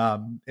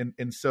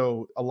 And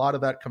so a lot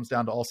of that comes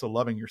down to also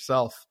loving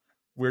yourself,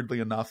 weirdly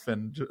enough,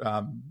 and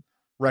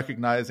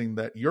recognizing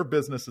that your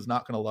business is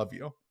not going to love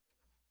you,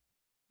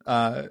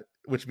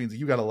 which means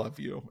you got to love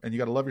you, and you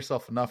got to love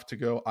yourself enough to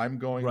go, I'm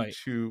going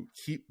to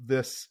keep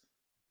this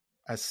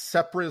as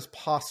separate as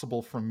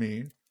possible from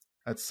me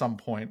at some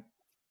point,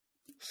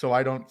 so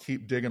I don't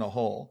keep digging a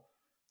hole.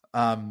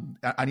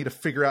 I need to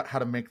figure out how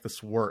to make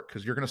this work,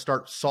 because you're going to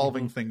start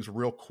solving things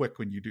real quick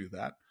when you do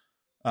that.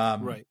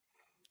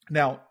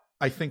 Now,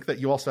 I think that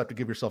you also have to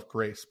give yourself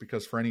grace,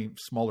 because for any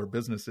smaller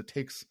business, it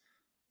takes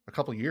a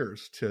couple of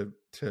years to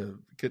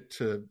get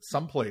to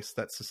some place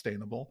that's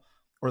sustainable,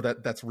 or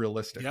that's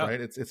realistic, right?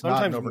 It's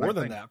sometimes not more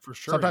than that, for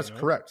sure. Sometimes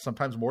correct.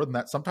 Sometimes more than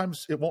that.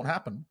 Sometimes it won't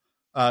happen.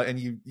 And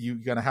you're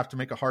going to have to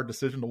make a hard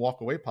decision to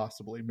walk away,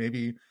 possibly.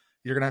 Maybe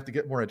you're going to have to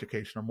get more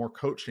education or more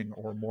coaching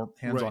or more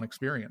hands-on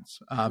experience.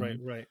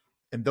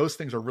 And those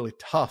things are really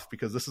tough,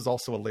 because this is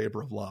also a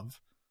labor of love.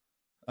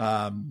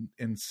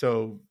 And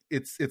so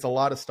it's a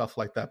lot of stuff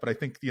like that. But I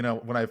think,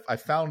 when I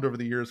found over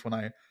the years, when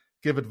I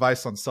give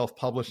advice on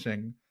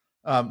self-publishing,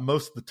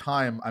 most of the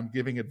time I'm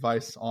giving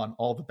advice on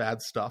all the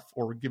bad stuff,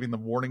 or giving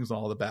them warnings on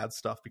all the bad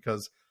stuff,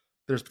 because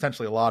there's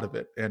potentially a lot of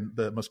it. And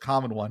the most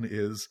common one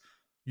is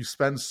you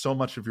spend so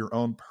much of your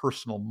own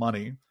personal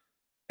money,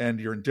 and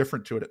you're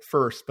indifferent to it at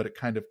first, but it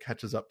kind of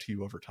catches up to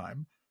you over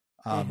time.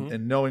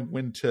 And knowing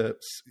when to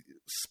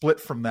split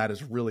from that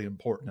is really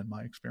important in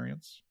my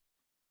experience.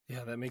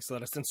 Yeah, that makes a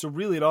lot of sense. So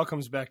really it all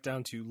comes back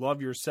down to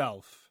love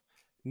yourself,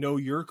 know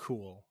you're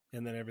cool,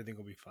 and then everything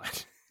will be fine.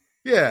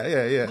 Yeah.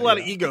 A lot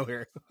of ego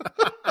here.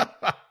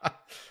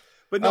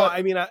 But no,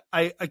 I mean,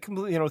 I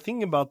completely,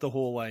 thinking about the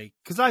whole, like,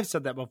 because I've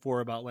said that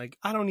before about, like,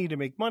 I don't need to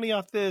make money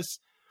off this.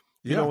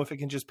 You know, if it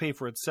can just pay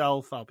for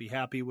itself, I'll be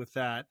happy with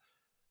that.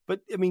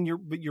 But I mean,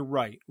 you're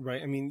right.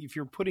 I mean, if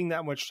you're putting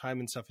that much time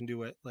and stuff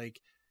into it,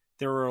 like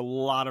there are a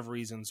lot of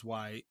reasons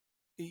why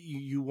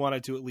you want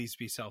it to at least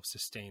be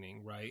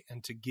self-sustaining, right?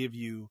 And to give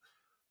you,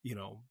 you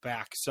know,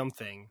 back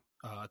something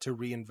to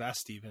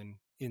reinvest even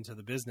into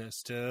the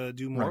business to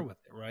do more with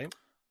it, right?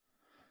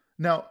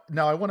 Now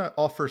I want to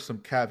offer some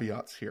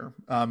caveats here.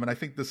 And I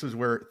think this is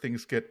where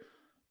things get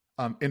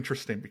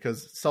interesting,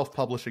 because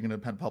self-publishing and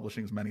independent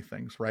publishing is many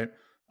things, right?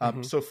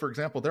 So for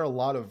example, there are a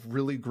lot of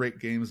really great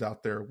games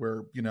out there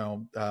where, you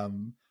know,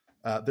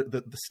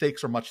 the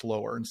stakes are much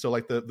lower. And so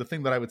like the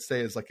thing that I would say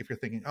is, like, if you're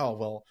thinking, oh,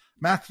 well,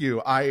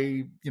 Matthew,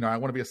 I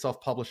want to be a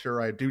self-publisher.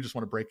 I do just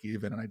want to break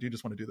even, and I do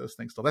just want to do those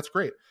things. So that's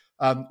great.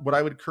 What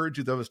I would encourage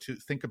you though is to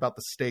think about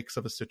the stakes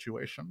of a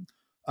situation,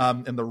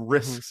 and the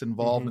risks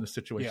involved in a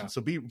situation.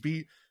 So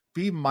be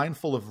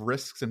mindful of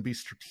risks and be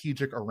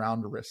strategic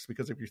around risks,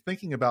 because if you're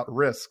thinking about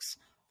risks,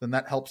 then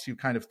that helps you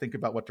kind of think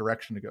about what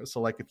direction to go.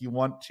 So like if you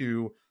want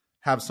to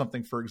have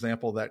something, for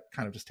example, that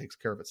kind of just takes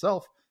care of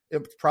itself,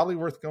 it's probably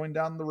worth going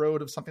down the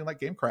road of something like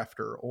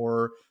GameCrafter,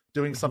 or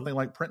doing something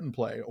like Print and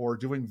Play, or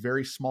doing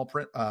very small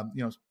print,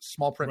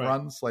 small print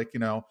runs, like,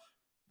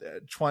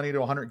 20 to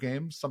 100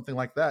 games, something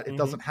like that. It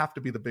doesn't have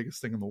to be the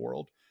biggest thing in the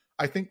world.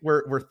 I think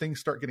where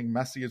things start getting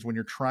messy is when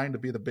you're trying to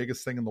be the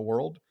biggest thing in the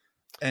world,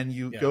 and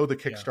you go the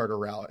Kickstarter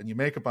route, and you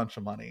make a bunch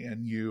of money,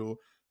 and you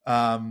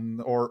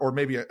or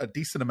maybe a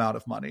decent amount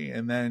of money,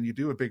 and then you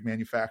do a big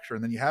manufacturer,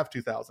 and then you have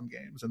 2,000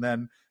 games, and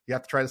then you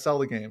have to try to sell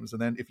the games,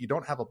 and then if you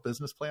don't have a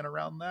business plan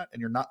around that,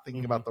 and you're not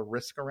thinking about the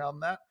risk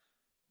around that,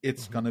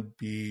 it's going to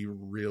be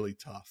really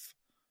tough.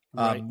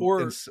 Right.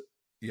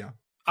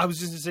 I was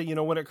just to say,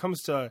 when it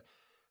comes to,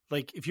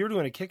 like, if you're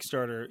doing a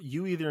Kickstarter,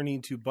 you either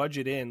need to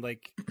budget in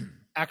like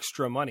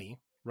extra money,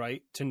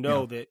 right, to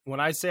know that when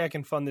I say I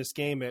can fund this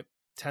game at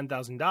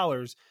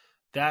 $10,000,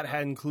 that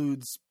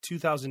includes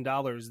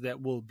 $2,000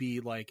 that will be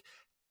like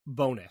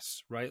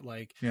bonus, right?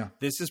 Like,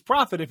 this is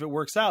profit if it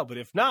works out, but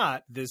if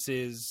not, this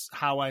is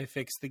how I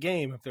fix the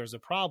game if there's a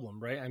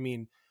problem, right? I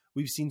mean,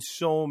 we've seen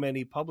so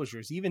many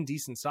publishers, even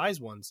decent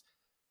sized ones,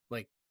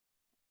 like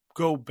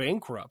go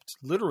bankrupt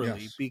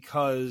literally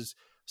because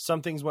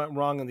some things went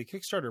wrong in the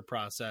Kickstarter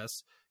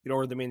process,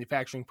 or the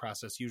manufacturing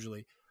process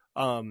usually.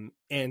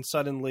 And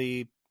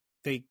suddenly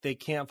they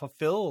can't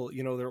fulfill,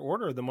 their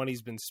order. The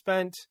money's been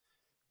spent.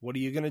 What are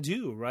you going to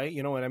do? Right.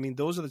 And I mean,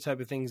 those are the type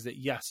of things that,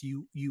 yes,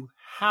 you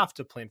have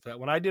to plan for that.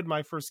 When I did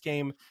my first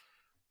game,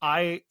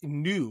 I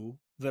knew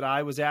that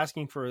I was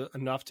asking for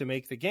enough to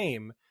make the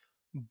game,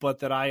 but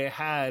that I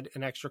had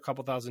an extra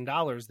couple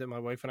 $1,000s that my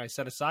wife and I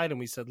set aside.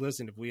 And we said,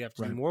 listen, if we have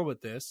to do more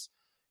with this,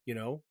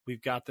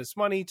 we've got this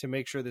money to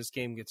make sure this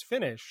game gets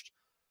finished.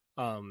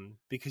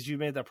 Because you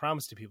made that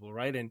promise to people.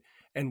 Right.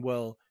 And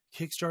well,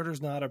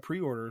 Kickstarter's not a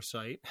pre-order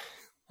site.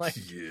 Like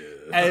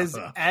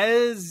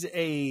as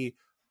a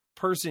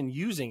person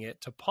using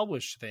it to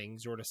publish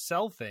things or to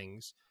sell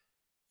things,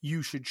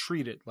 you should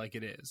treat it like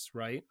it is,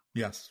 right?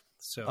 Yes.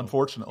 So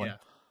unfortunately,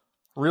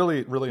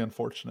 really, really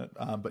unfortunate.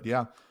 But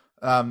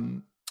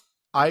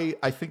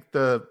I think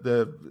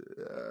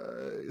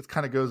it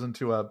kind of goes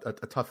into a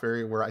tough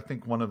area where I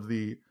think one of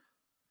the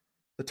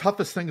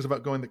toughest things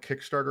about going the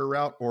Kickstarter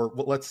route, or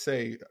let's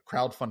say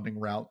crowdfunding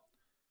route,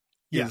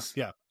 is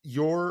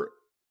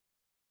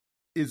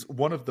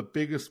one of the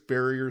biggest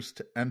barriers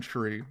to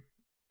entry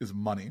is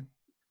money.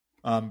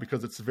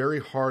 Because it's very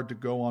hard to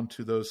go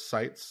onto those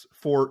sites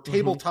for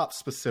tabletop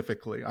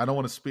specifically. I don't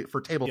want to speak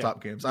for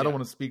tabletop games. I don't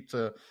want to speak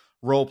to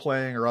role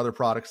playing or other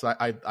products.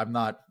 I'm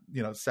not,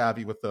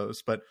 savvy with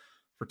those, but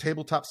for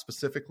tabletop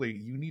specifically,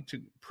 you need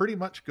to pretty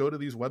much go to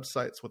these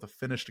websites with a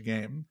finished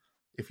game.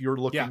 If you're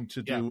looking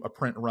to do a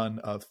print run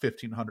of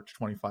 1,500 to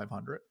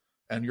 2,500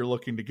 and you're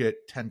looking to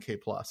get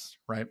 10K plus,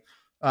 right?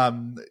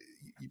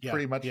 You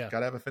pretty much got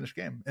to have a finished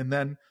game, and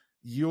then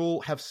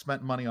you'll have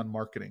spent money on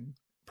marketing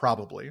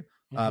probably.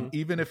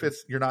 Even if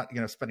you're not,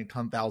 spending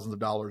thousands of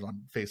dollars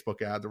on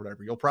Facebook ads or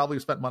whatever, you'll probably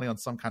spend money on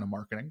some kind of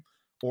marketing,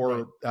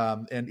 or,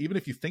 and even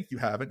if you think you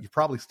haven't, you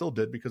probably still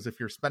did, because if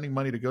you're spending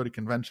money to go to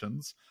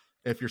conventions,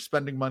 if you're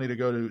spending money to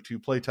go to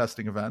play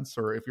testing events,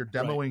 or if you're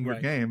demoing your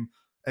game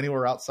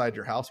anywhere outside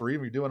your house, or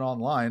even you're doing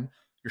online,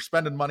 you're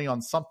spending money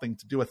on something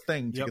to do a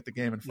thing to get the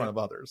game in front of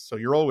others. So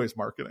you're always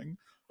marketing.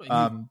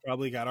 You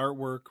probably got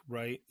artwork,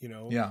 right?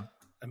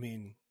 I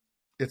mean,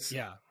 it's,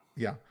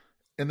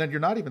 and then you're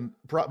not even,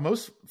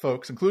 most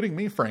folks, including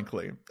me,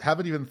 frankly,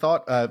 haven't even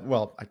thought, I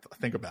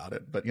think about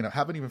it, but,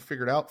 haven't even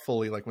figured out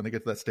fully, like when they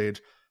get to that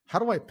stage, how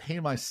do I pay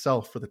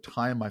myself for the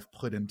time I've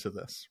put into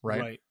this?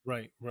 Right.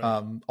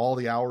 All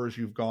the hours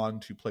you've gone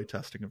to play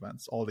testing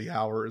events, all the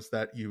hours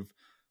that you've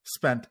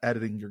spent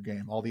editing your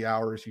game, all the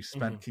hours you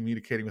spent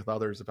communicating with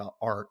others about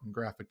art and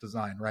graphic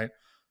design. Right.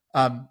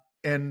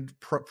 And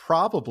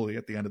probably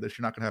at the end of this,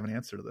 you're not going to have an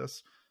answer to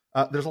this.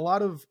 There's a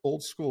lot of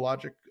old school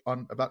logic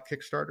about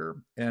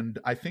Kickstarter, and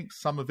I think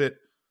some of it,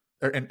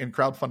 and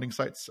crowdfunding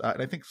sites,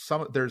 and I think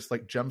there's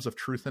like gems of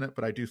truth in it,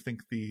 but I do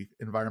think the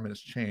environment has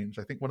changed.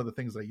 I think one of the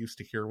things that I used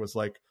to hear was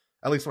like,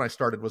 at least when I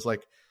started, was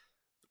like,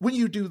 when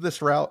you do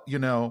this route,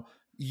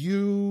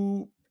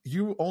 you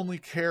only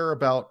care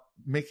about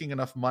making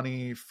enough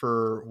money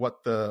for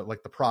what the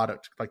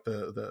product, like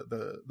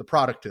the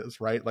product is,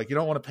 right? Like you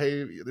don't want to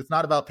pay. It's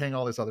not about paying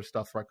all this other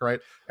stuff, right?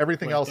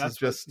 Everything else is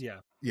just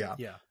yeah.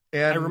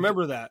 And I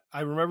remember that.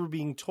 I remember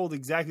being told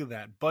exactly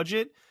that.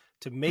 Budget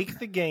to make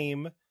the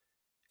game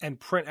and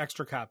print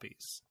extra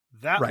copies.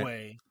 That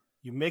way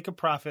you make a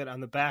profit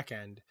on the back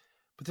end,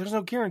 but there's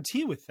no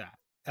guarantee with that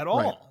at all.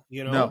 Right.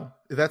 You know, no,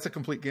 that's a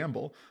complete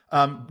gamble.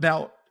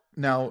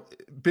 Now,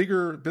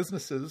 bigger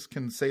businesses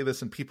can say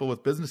this, and people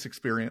with business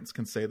experience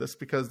can say this,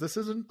 because this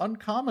isn't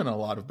uncommon in a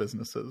lot of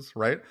businesses,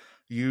 right?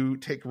 You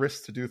take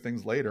risks to do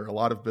things later. A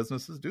lot of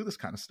businesses do this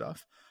kind of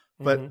stuff.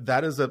 But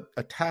that is a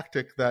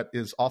tactic that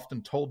is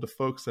often told to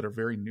folks that are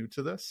very new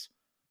to this.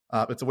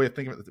 It's a way of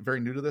thinking of it, very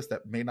new to this,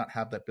 that may not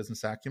have that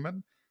business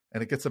acumen,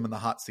 and it gets them in the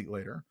hot seat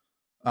later.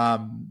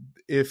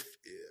 If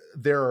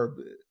there are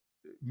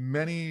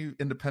many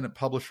independent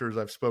publishers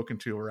I've spoken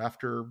to, or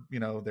after,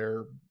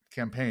 their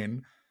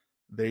campaign,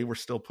 they were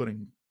still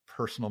putting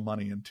personal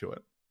money into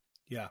it.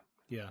 Yeah.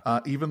 Yeah.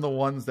 Even the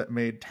ones that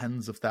made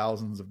tens of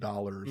thousands of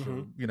dollars,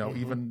 or,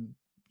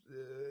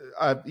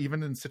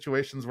 even in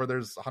situations where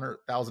there's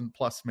 100,000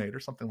 plus made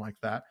or something like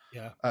that,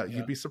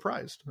 you'd be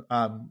surprised.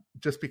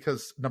 Just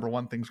because, number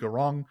one, things go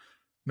wrong.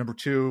 Number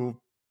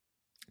two,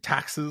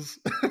 taxes.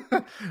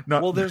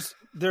 Well,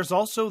 there's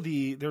also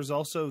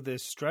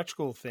this stretch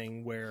goal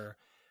thing where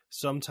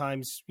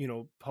sometimes,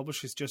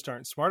 publishers just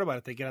aren't smart about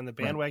it. They get on the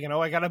bandwagon. Right.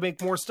 Oh, I got to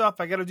make more stuff.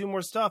 I got to do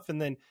more stuff.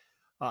 And then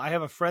I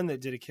have a friend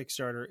that did a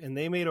Kickstarter, and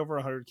they made over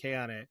 100K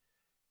on it,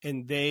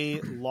 and they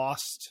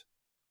lost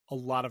a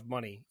lot of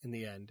money in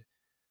the end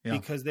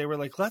because they were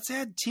like, let's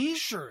add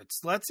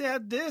t-shirts. Let's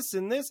add this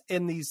and this.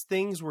 And these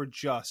things were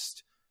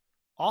just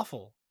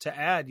awful to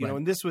add, you know,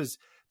 and this was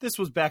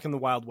back in the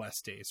Wild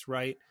West days,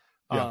 right?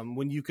 Yeah.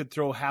 When you could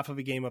throw half of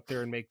a game up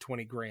there and make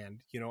 20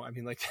 grand,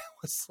 that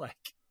was like,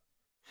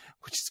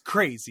 which is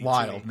crazy.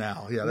 Wild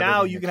now. Yeah.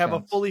 Now you can have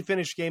a fully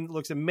finished game that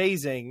looks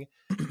amazing,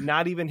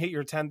 not even hit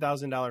your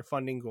 $10,000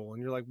 funding goal.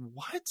 And you're like,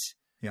 what?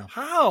 Yeah.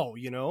 How,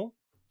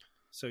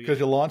 So because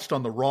you launched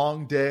on the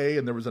wrong day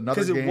and there was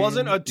another game. Because it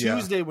wasn't a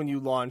Tuesday when you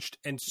launched.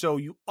 And so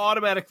you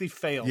automatically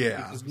failed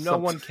because no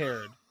one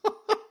cared.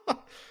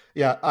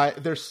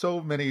 There's so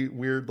many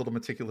weird little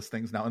meticulous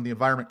things now, and the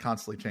environment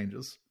constantly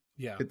changes.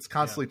 Yeah. It's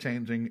constantly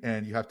changing,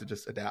 and you have to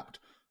just adapt.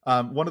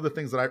 One of the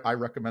things that I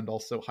recommend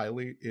also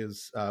highly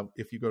is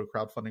if you go to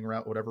crowdfunding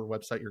route, whatever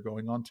website you're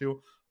going on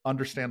to,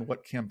 understand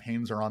what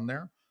campaigns are on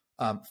there.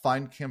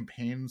 Find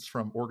campaigns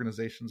from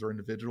organizations or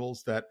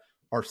individuals that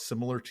are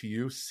similar to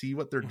you. See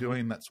what they're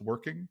doing that's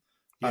working.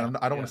 I don't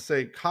want to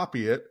say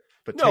copy it,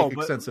 but take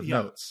extensive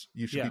notes.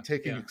 You should be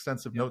taking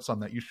extensive notes on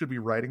that. You should be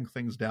writing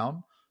things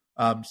down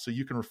so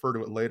you can refer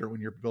to it later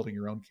when you're building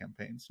your own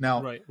campaigns.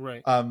 Now,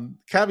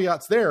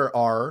 caveats there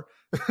are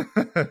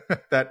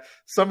that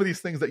some of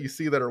these things that you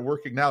see that are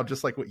working now,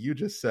 just like what you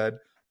just said,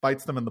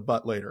 bites them in the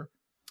butt later.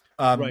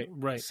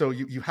 Right. So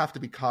you have to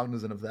be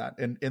cognizant of that.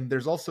 And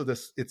there's also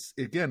this, this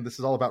is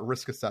all about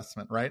risk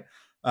assessment, right?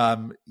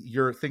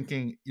 You're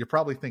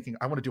probably thinking,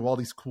 I want to do all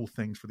these cool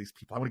things for these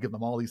people. I want to give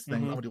them all these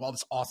things. I want to do all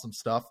this awesome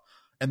stuff.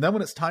 And then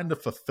when it's time to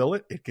fulfill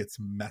it, it gets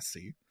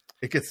messy.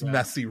 It gets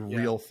messy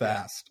real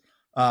fast.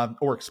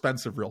 Or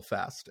expensive real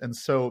fast. And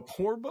so,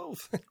 or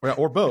both.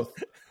 Or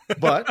both.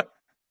 But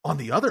on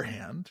the other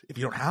hand, if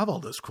you don't have all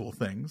those cool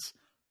things,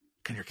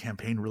 can your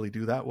campaign really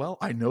do that well?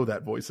 I know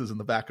that voice is in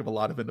the back of a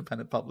lot of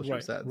independent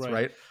publishers' heads,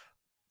 right?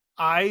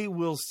 I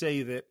will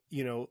say that,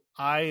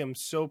 I am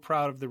so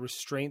proud of the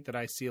restraint that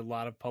I see a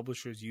lot of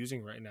publishers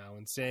using right now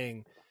and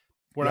saying,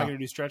 we're not going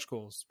to do stretch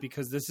goals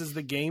because this is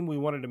the game we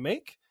wanted to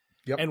make.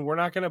 And we're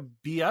not going to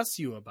BS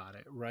you about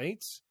it,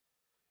 right?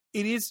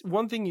 It is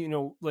one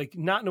thing, like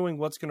not knowing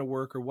what's going to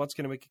work or what's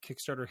going to make a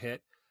Kickstarter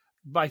hit.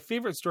 My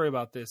favorite story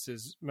about this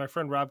is my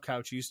friend Rob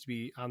Couch, who used to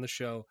be on the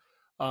show.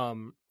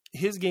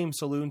 His game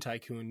Saloon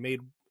Tycoon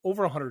made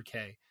over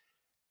 100K.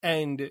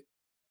 And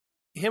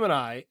him and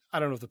I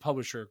don't know if the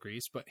publisher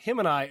agrees, but him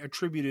and I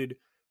attributed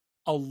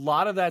a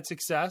lot of that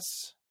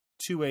success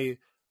to a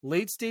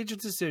late stage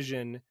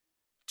decision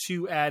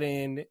to add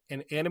in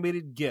an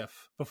animated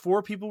GIF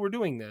before people were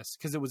doing this.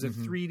 Cause it was a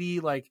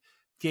 3D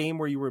game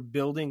where you were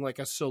building like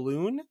a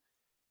saloon,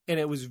 and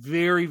it was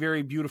very,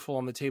 very beautiful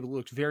on the table. It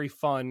looked very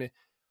fun.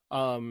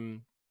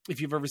 If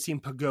you've ever seen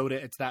Pagoda,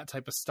 it's that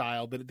type of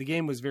style, but the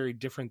game was very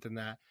different than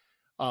that.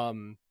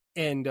 And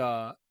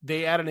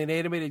they added an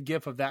animated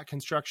GIF of that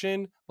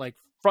construction, like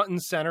front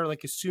and center.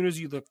 Like as soon as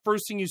the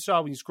first thing you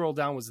saw when you scroll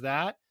down was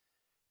that.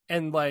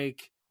 And we're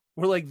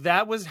like,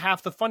 that was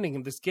half the funding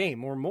of this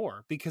game or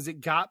more, because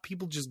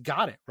people just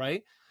got it.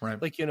 Right.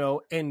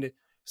 And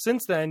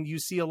since then you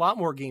see a lot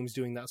more games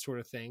doing that sort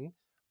of thing.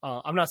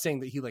 I'm not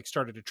saying that he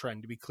started a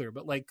trend, to be clear,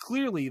 but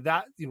clearly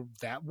that,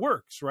 that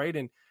works. Right.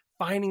 And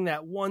finding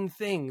that one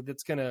thing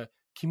that's going to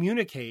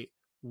communicate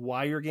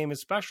why your game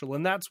is special.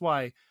 And that's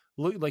why,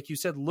 like you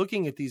said,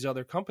 looking at these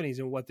other companies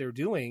and what they're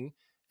doing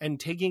and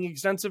taking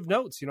extensive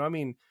notes.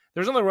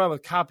 there's nothing wrong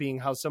with copying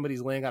how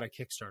somebody's laying out a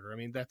Kickstarter. I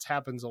mean, that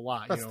happens a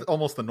lot. That's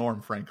almost the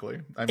norm,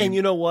 frankly. I mean, and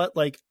you know what?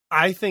 Like,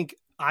 I think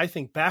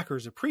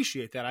backers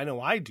appreciate that. I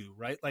know I do,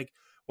 right? Like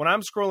when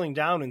I'm scrolling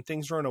down and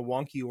things are in a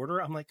wonky order,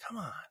 I'm like, come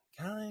on,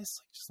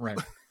 guys. Like, just right.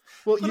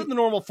 Well, put it in the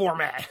normal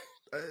format.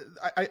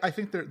 I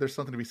think there's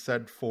something to be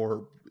said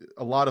for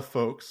a lot of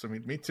folks. I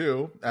mean, me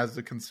too, as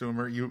a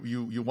consumer,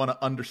 you want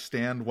to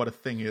understand what a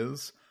thing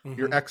is. Mm-hmm.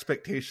 Your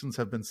expectations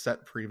have been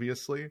set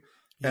previously.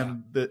 Yeah.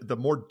 And the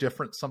more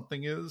different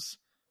something is,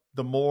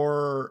 the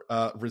more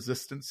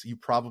resistance you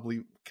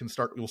probably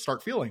you'll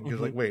start feeling. You're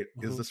like, wait,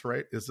 is this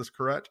right? Is this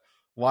correct?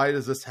 Why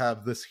does this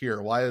have this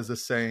here? Why is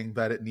this saying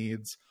that it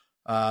needs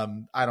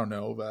I don't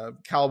know,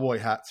 cowboy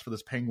hats for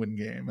this penguin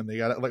game, and they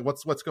got like,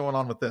 what's going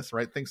on with this,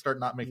 right? Things start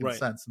not making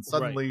sense, and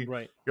suddenly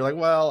you're like,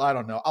 well, I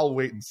don't know, I'll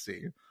wait and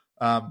see.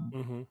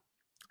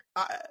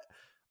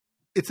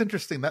 It's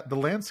interesting that the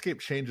landscape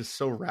changes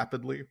so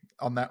rapidly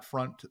on that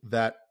front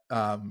that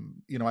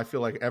I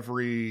feel like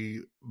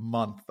every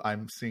month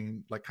I'm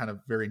seeing like kind of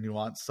very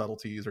nuanced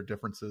subtleties or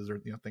differences or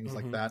things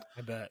like that.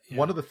 I bet. Yeah.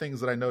 One of the things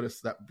that I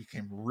noticed that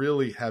became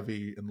really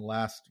heavy in the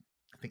last,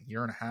 I think,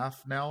 year and a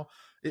half now.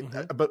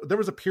 But there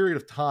was a period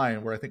of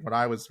time where I think when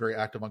I was very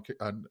active on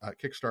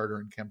Kickstarter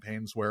and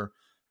campaigns where,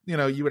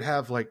 you would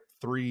have like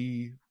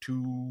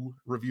 2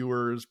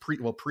 reviewers,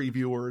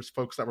 previewers,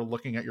 folks that were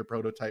looking at your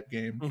prototype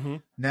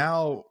game.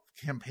 Now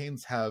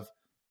campaigns have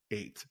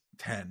 8,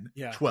 10,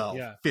 12,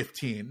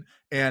 15.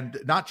 And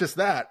not just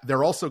that,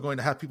 they're also going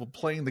to have people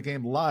playing the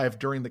game live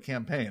during the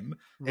campaign.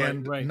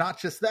 Not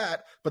just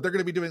that, but they're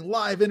going to be doing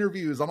live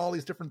interviews on all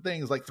these different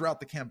things like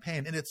throughout the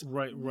campaign. And it's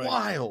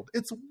wild.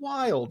 It's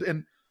wild.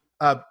 And,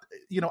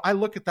 I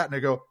look at that and I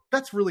go,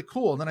 that's really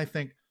cool. And then I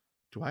think,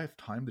 do I have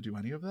time to do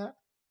any of that?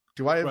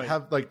 Do I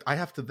have I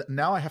have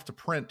to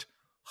print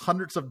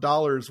hundreds of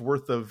dollars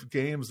worth of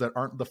games that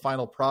aren't the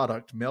final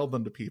product, mail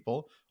them to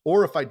people.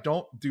 Or if I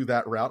don't do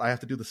that route, I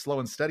have to do the slow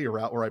and steady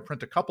route where I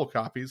print a couple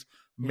copies,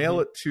 mail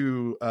it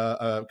to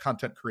a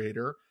content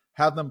creator,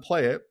 have them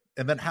play it,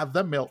 and then have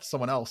them mail it to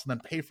someone else and then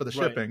pay for the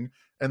shipping.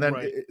 And then,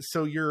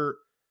 so you're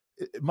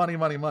money.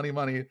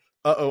 Scheduling.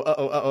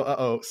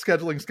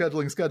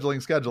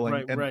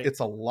 And it's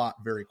a lot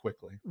very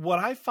quickly. What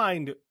I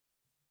find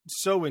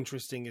so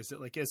interesting is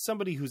that, like, as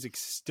somebody who's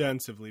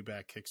extensively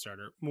backed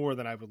Kickstarter, more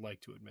than I would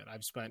like to admit,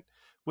 I've spent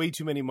way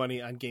too many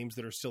money on games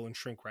that are still in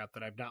shrink wrap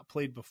that I've not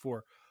played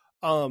before.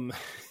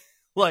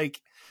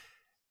 Like,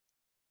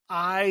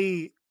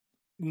 I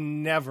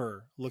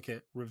never look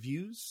at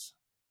reviews.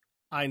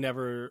 I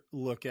never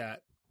look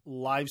at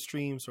live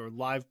streams or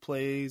live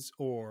plays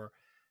or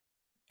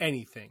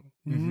anything.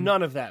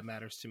 None of that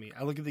matters to me.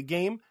 I look at the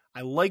game.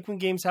 I like when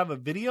games have a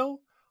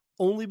video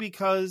only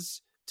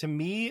because, to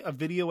me, a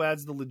video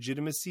adds the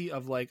legitimacy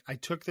of, like, I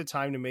took the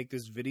time to make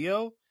this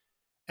video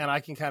and I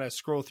can kind of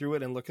scroll through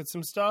it and look at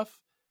some stuff.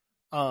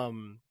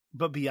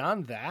 But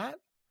beyond that,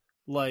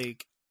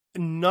 like,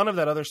 none of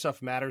that other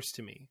stuff matters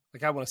to me.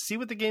 Like, I want to see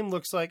what the game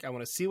looks like. I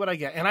want to see what I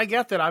get. And I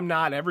get that I'm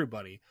not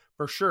everybody,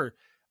 for sure.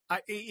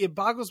 It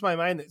boggles my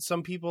mind that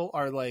some people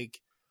are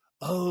like,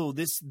 oh,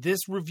 this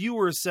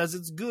reviewer says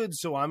it's good,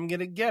 so I'm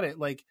going to get it.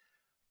 Like,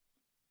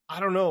 I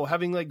don't know,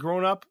 having like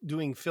grown up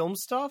doing film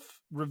stuff,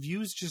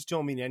 reviews just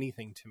don't mean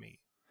anything to me.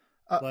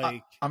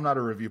 I'm not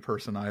a review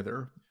person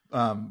either.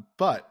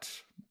 But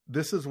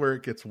this is where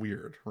it gets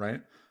weird,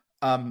 right?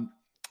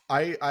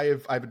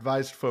 I've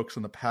advised folks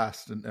in the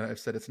past, and I've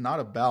said it's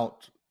not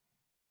about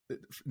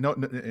no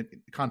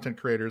content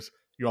creators.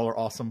 You all are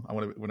awesome. I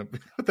want to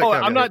put that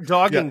I'm not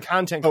dogging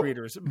content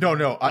creators. No,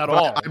 at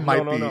all.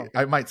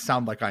 I might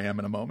sound like I am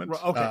in a moment.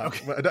 Okay.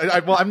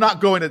 Well, I'm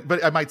not going to, but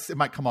it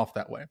might come off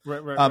that way.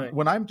 Right.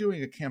 When I'm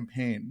doing a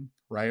campaign,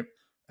 right,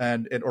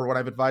 or when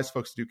I've advised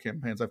folks to do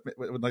campaigns, they're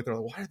like,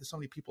 why are there so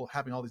many people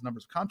having all these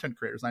numbers of content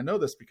creators? And I know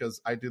this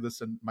because I do this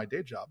in my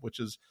day job,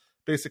 which is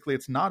basically,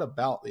 it's not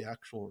about the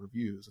actual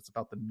reviews. It's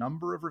about the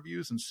number of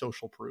reviews and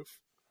social proof.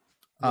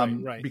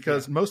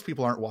 Because most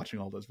people aren't watching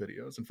all those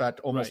videos. In fact,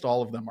 almost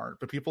all of them aren't.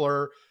 But people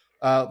are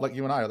like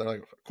you and I. They're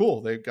like,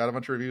 cool, they got a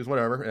bunch of reviews,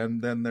 whatever, and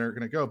then they're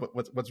going to go. But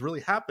what's really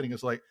happening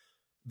is, like,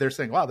 they're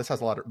saying, wow, this has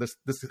a lot of this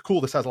is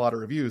cool. This has a lot of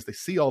reviews. They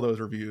see all those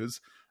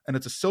reviews, and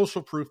it's a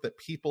social proof that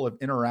people have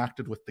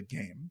interacted with the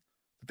game,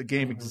 that the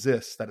game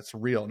exists, that it's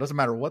real. It doesn't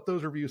matter what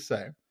those reviews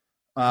say.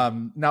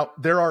 Now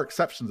there are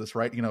exceptions to this,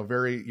 right?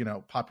 Very,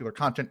 popular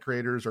content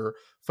creators or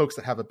folks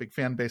that have a big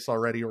fan base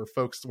already, or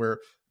folks where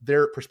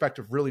their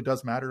perspective really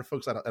does matter to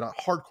folks at a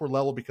hardcore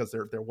level because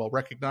they're well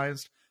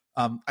recognized.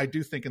 I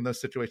do think in those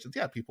situations,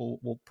 people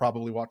will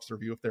probably watch the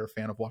review if they're a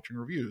fan of watching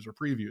reviews or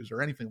previews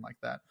or anything like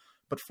that.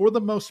 But for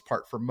the most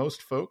part, for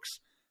most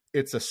folks,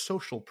 it's a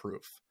social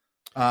proof.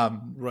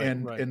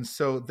 And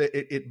so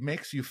it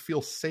makes you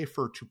feel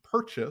safer to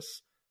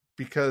purchase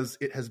because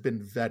it has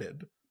been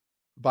vetted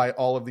by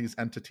all of these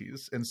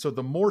entities. And so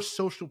the more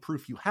social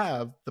proof you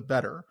have, the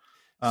better.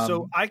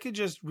 So I could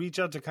just reach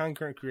out to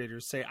content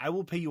creators, say, I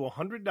will pay you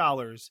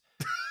 $100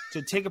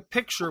 to take a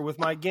picture with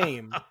my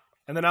game.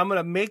 And then I'm going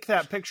to make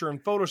that picture in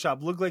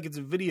Photoshop look like it's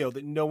a video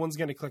that no one's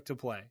going to click to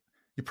play.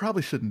 you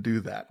probably shouldn't do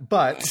that.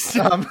 But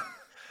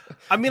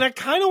I mean, I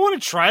kind of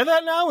want to try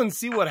that now and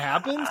see what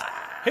happens.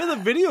 Hey, the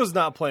video's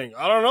not playing.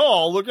 I don't know.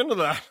 I'll look into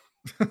that.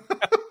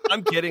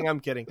 I'm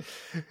kidding.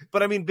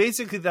 But I mean,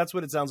 basically, that's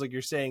what it sounds like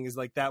you're saying is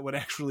like that would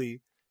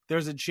actually,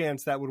 there's a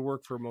chance that would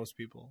work for most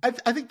people. I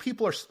think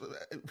people.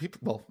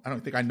 Well, I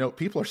don't think I know.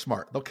 People are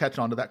smart. They'll catch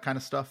on to that kind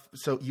of stuff.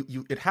 So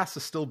it has to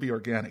still be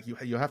organic.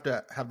 You have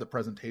to have the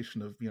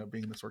presentation of,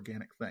 being this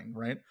organic thing,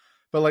 right?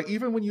 But like,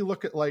 even when you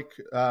look at like,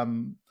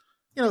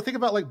 think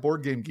about like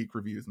Board Game Geek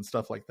reviews and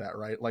stuff like that,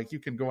 right? Like you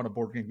can go on a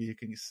Board Game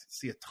Geek and you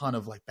see a ton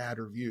of like bad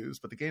reviews,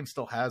 but the game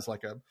still has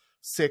like a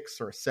 6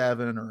 or a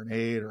 7 or an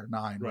 8 or a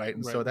 9, right?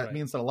 And so that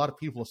means that a lot of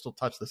people will still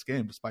touch this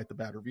game despite the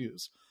bad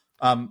reviews,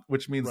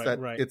 which means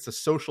it's a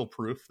social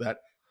proof that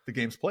the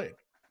game's played.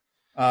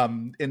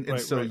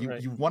 So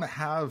you want to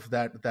have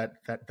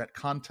that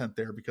content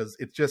there because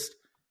it just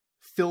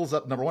fills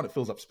up. Number one, it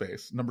fills up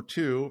space. Number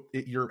two,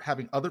 you're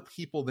having other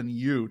people than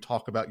you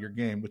talk about your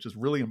game, which is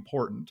really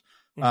important.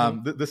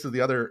 This is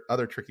the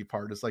other tricky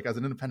part is like, as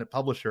an independent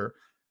publisher,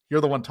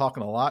 you're the one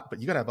talking a lot, but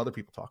you got to have other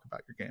people talk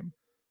about your game.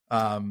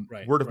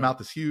 Word of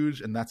mouth is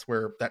huge, and that's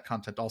where that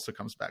content also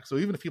comes back. So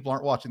even if people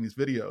aren't watching these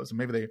videos and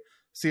maybe they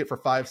see it for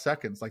 5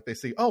 seconds, like they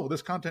see, oh,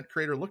 this content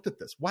creator looked at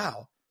this.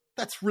 Wow,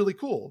 that's really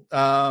cool.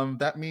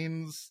 That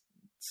means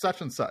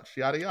such and such,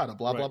 yada yada,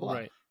 blah blah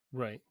blah.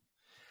 Right.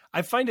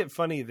 I find it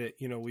funny that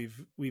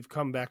we've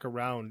come back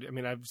around. I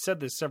mean, I've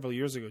said this several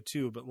years ago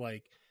too, but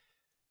like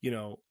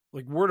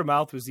word of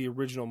mouth was the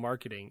original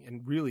marketing,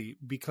 and really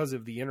because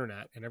of the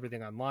internet and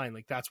everything online,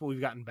 like that's what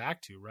we've gotten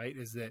back to, right?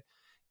 Is that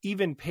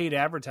even paid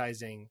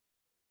advertising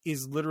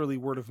is literally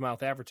word of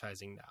mouth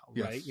advertising now,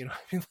 right? Yes. I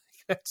mean, like,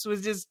 that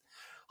was just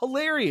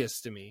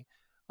hilarious to me.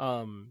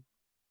 But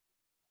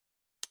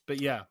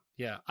yeah.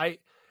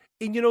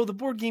 The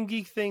Board Game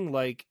Geek thing,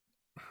 like,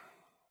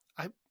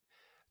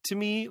 to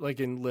me, like,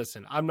 and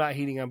listen, I'm not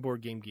hating on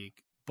Board Game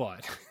Geek,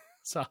 but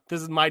so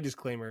this is my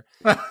disclaimer.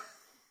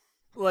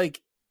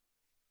 like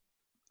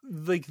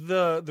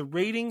the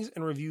ratings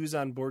and reviews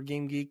on Board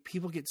Game Geek,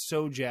 people get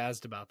so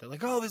jazzed about that.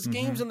 Like, oh, this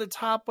game's in the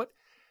top, but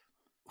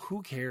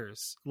who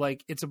cares?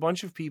 Like, it's a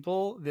bunch of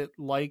people that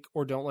like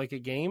or don't like a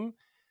game,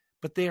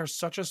 but they are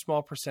such a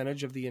small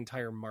percentage of the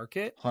entire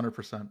market.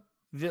 100%.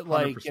 That,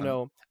 like,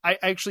 100%. I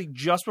actually,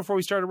 just before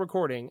we started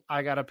recording,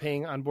 I got a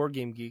ping on Board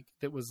Game Geek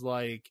that was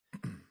like,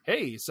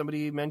 hey,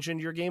 somebody mentioned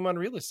your game on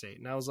real estate.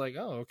 And I was like,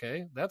 oh,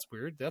 okay, that's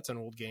weird. That's an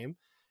old game.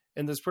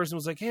 And this person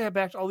was like, hey, I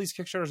backed all these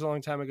Kickstarters a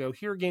long time ago.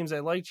 Here are games I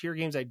liked. Here are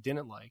games I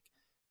didn't like.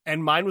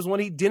 And mine was one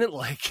he didn't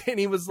like. And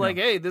he was like,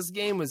 hey, this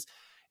game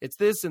it's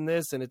this, and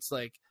it's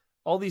like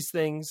all these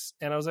things.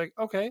 And I was like,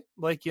 okay,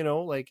 like,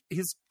 like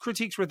his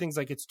critiques were things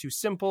like, it's too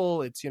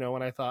simple. It's,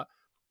 and I thought,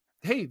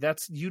 hey,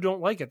 you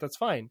don't like it. That's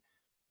fine.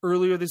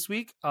 Earlier this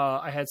week,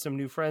 I had some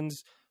new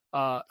friends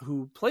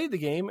who played the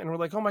game and were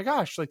like, oh my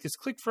gosh, like this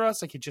clicked for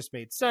us. Like it just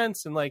made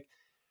sense. And like,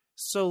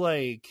 so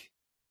like,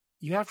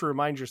 you have to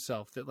remind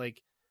yourself that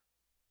like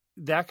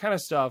that kind of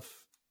stuff,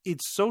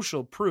 it's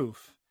social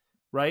proof,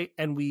 right?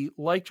 And we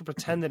like to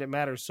pretend that it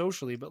matters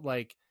socially, but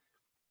like,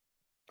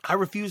 I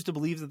refuse to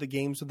believe that the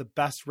games with the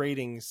best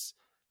ratings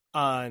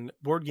on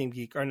Board Game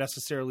Geek are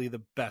necessarily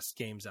the best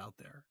games out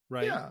there,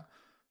 right? Yeah.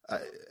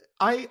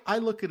 I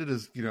look at it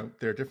as,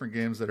 there are different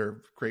games that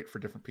are great for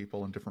different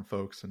people and different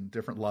folks and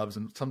different loves.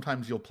 And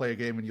sometimes you'll play a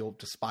game and you'll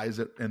despise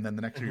it, and then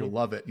the next year you'll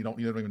love it. You don't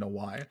even know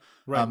why.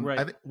 Right.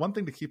 I think one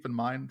thing to keep in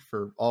mind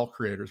for all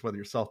creators, whether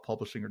you're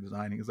self-publishing or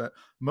designing, is that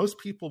most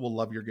people will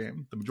love your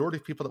game. The majority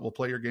of people that will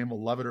play your game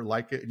will love it or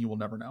like it, and you will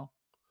never know.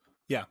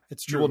 Yeah,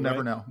 it's true. You will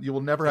never know. You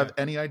will never have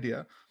any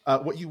idea.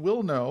 What you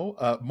will know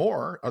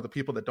more are the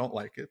people that don't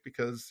like it,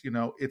 because,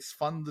 it's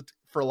fun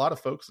for a lot of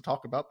folks to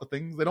talk about the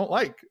things they don't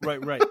like.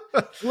 Right.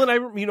 Well,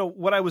 and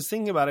what I was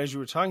thinking about as you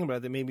were talking about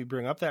it that made me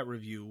bring up that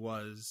review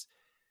was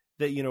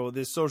that,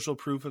 this social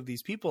proof of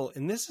these people.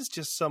 And this is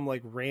just some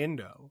like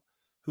rando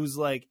who's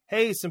like,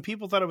 hey, some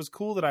people thought it was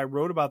cool that I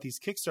wrote about these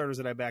Kickstarters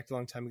that I backed a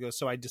long time ago,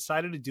 so I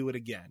decided to do it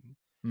again.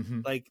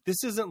 Like,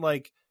 this isn't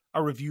like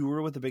a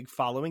reviewer with a big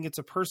following. It's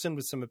a person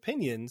with some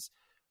opinions.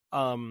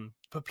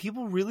 But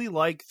people really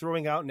like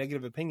throwing out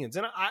negative opinions.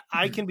 And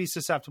I can be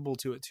susceptible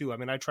to it too. I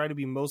mean, I try to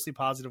be mostly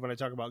positive when I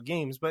talk about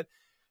games, but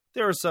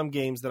there are some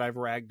games that I've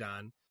ragged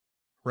on.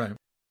 Right.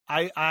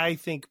 I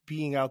think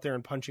being out there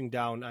and punching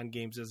down on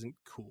games isn't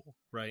cool.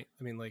 Right.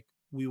 I mean, like,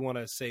 we want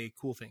to say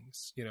cool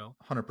things,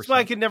 100%. So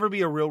I could never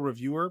be a real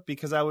reviewer,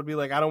 because I would be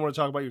like, I don't want to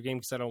talk about your game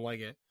because I don't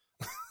like it.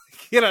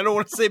 I don't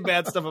want to say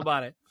bad stuff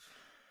about it.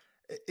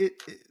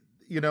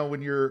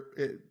 When you're,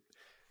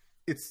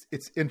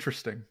 it's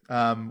interesting.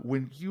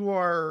 When you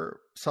are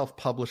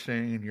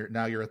self-publishing and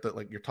you're at the,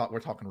 like, we're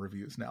talking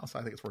reviews now. So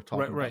I think it's worth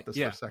talking about this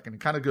for a second. It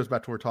kind of goes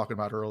back to what we were talking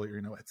about earlier.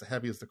 It's a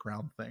heavy as the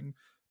crown thing,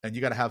 and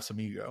you got to have some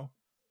ego,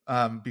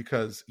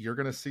 because you're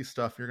going to see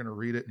stuff, you're going to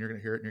read it, and you're going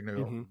to hear it, and you're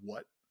going to go,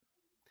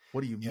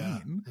 what do you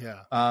mean?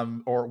 Yeah.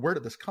 Or where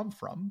did this come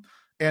from?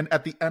 And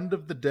at the end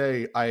of the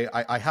day,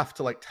 I have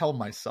to like tell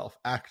myself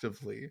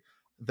actively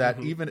that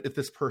even if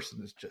this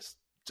person is just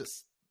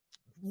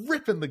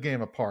ripping the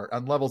game apart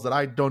on levels that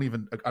I don't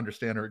even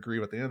understand or agree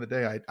with. At the end of the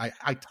day,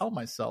 I tell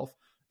myself,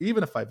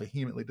 even if I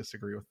vehemently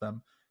disagree with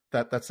them,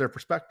 that's their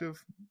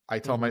perspective. I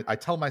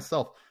tell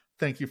myself,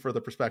 thank you for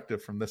the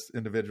perspective from this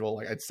individual.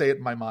 Like, I'd say it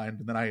in my mind,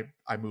 and then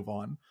I move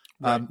on.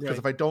 Because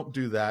if I don't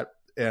do that,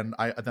 then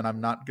I'm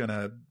not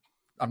gonna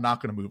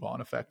move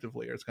on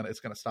effectively, or it's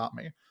gonna stop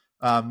me.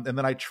 And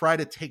then I try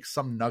to take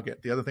some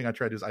nugget. The other thing I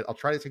try to do is I'll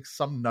try to take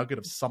some nugget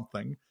of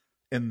something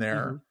in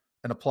there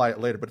and apply it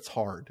later, but it's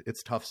hard.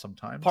 It's tough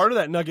sometimes. Part of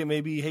that nugget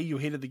may be, hey, you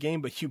hated the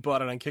game, but you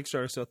bought it on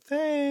Kickstarter, so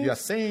thanks. Yeah,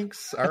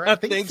 thanks. All right,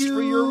 thanks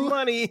for your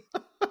money.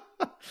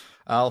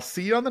 I'll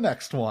see you on the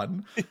next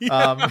one.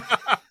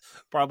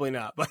 Probably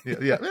not, but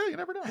yeah, you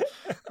never know.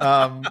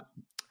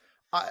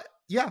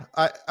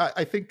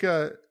 I think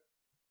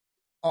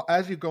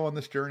as you go on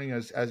this journey,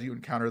 as you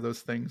encounter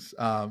those things,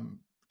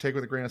 take it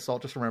with a grain of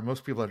salt. Just remember,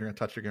 most people that are going to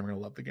touch your game are going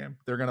to love the game.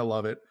 They're going to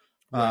love it.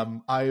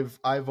 Right.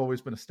 I've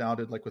always been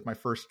astounded. Like with my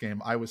first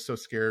game, I was so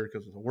scared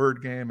because it was a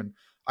word game, and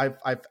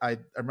I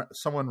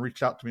someone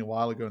reached out to me a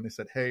while ago and they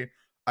said, "Hey,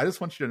 I just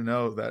want you to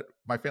know that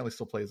my family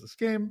still plays this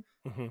game.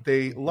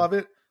 They love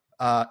it.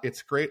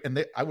 It's great."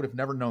 And I would have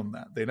never known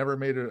that. They never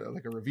made a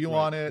review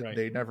on it. Right.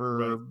 They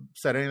never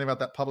said anything about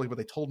that publicly, but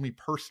they told me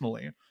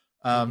personally.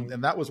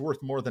 And that was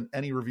worth more than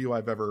any review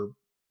I've ever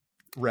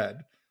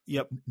read.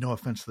 Yep. No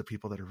offense to the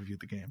people that have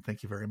reviewed the game.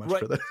 Thank you very much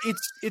for that.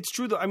 It's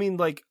true though. I mean,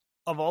 like,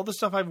 of all the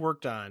stuff I've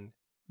worked on,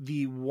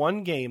 the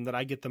one game that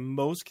I get the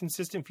most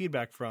consistent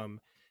feedback from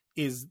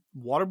is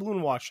Water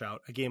Balloon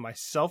Washout, a game I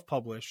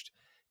self-published.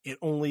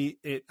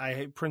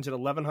 I printed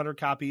 1,100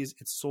 copies.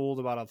 It sold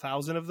about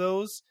 1,000 of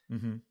those.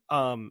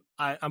 On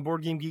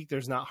Board Game Geek,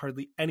 there's not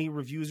hardly any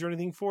reviews or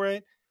anything for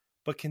it,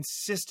 but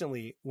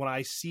consistently when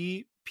I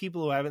see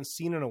people who I haven't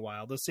seen in a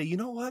while, they'll say, you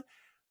know what?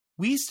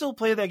 We still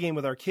play that game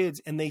with our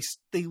kids and they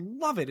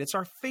love it. It's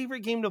our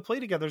favorite game to play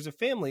together as a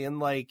family. And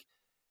like,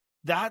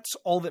 that's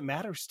all that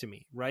matters to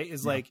me, right?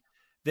 Is like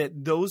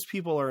that those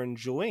people are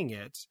enjoying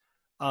it.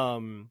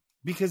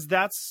 Because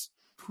that's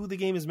who the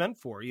game is meant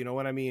for, you know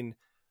what I mean?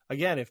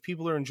 Again, if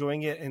people are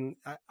enjoying it, and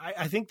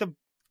I think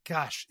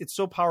it's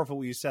so powerful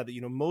what you said, that,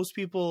 you know, most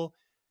people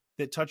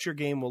that touch your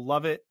game will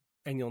love it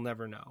and you'll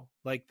never know.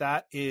 Like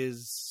that's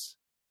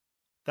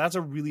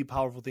a really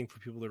powerful thing for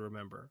people to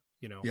remember,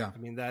 you know? Yeah. I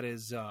mean,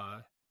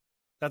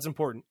 that's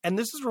important. And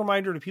this is a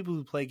reminder to people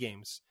who play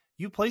games.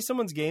 You play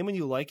someone's game and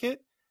you like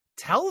it,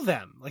 tell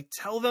them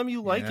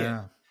you like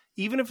it.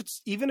 Even if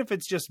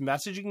it's just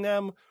messaging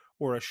them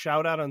or a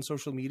shout out on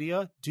social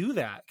media, do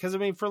that. Cause I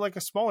mean, for like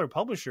a smaller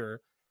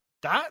publisher,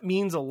 that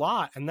means a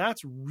lot, and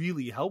that's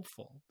really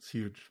helpful. It's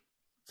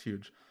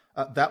huge.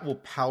 That will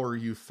power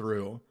you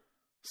through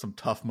some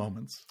tough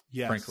moments.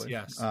 Yes, frankly.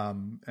 Yes.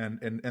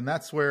 And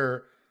that's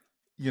where,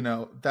 you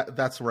know,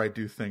 that's where I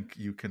do think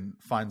you can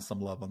find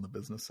some love on the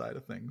business side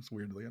of things.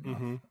 Weirdly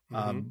enough.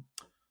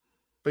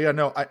 But yeah,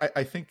 no,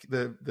 I think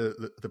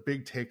the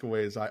big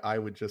takeaways I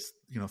would just,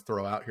 you know,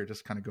 throw out here,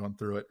 just kind of going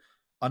through it.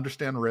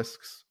 Understand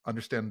risks.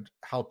 Understand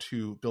how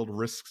to build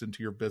risks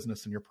into your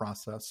business and your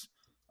process.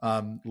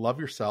 Love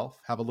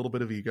yourself, have a little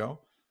bit of ego,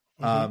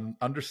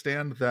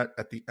 understand that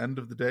at the end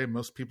of the day,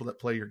 most people that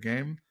play your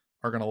game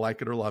are going to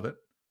like it or love it.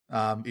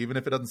 Even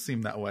if it doesn't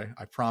seem that way,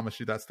 I promise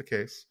you that's the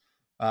case.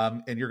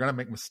 And you're going to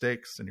make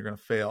mistakes and you're going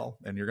to fail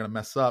and you're going to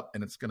mess up.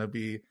 And it's going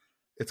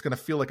to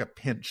feel like a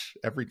pinch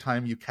every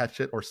time you catch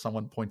it or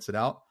someone points it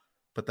out.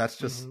 But that's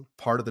just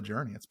part of the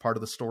journey. It's part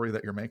of the story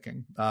that you're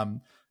making.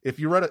 If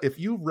you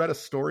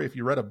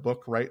read a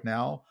book right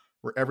now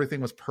where everything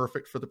was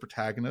perfect for the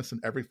protagonist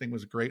and everything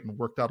was great and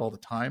worked out all the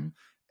time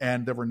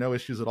and there were no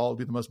issues at all, it'd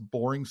be the most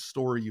boring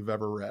story you've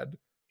ever read.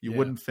 You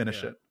wouldn't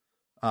finish it.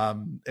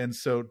 And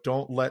so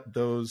don't let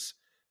those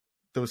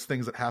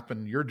things that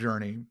happen in your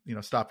journey, you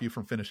know, stop you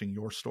from finishing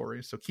your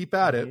story. So keep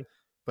at it,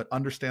 but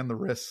understand the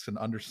risks and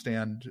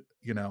understand,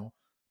 you know,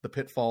 the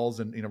pitfalls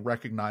and, you know,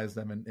 recognize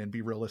them and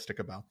be realistic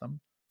about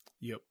them.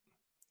 Yep.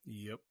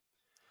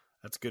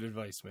 That's good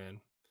advice, man.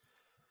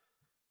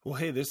 Well,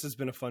 hey, this has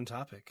been a fun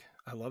topic.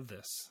 I love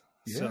this.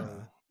 Yeah.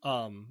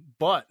 So,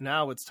 but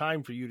now it's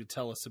time for you to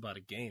tell us about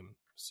a game.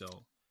 So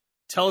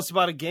tell us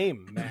about a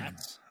game,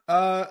 Matt.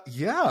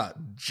 Yeah,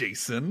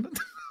 Jason.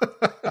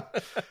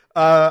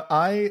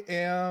 I've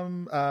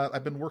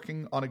been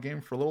working on a game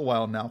for a little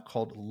while now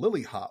called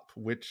Lily Hop,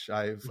 which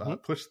I've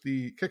pushed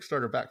the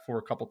Kickstarter back for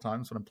a couple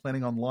times, but I'm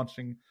planning on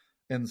launching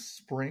in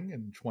spring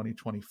in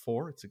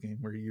 2024. It's a game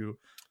where you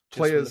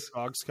play as the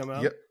frogs come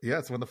out. Yeah,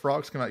 it's when the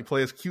frogs come out. You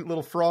play as cute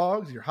little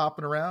frogs. You're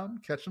hopping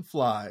around, catching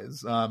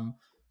flies.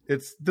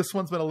 This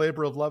one's been a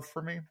labor of love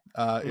for me.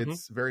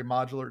 It's very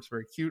modular. It's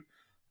very cute.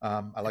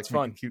 I like it's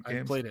making fun. cute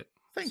games. I played it.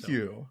 Thank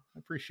you. I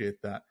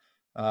appreciate that.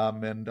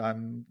 And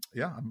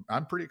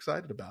I'm pretty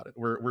excited about it.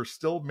 We're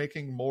still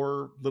making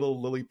more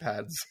little lily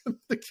pads in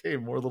the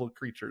game, more little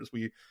creatures.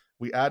 We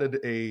added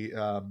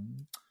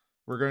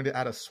we're going to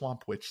add a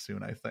swamp witch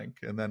soon, I think.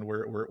 And then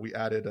we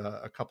added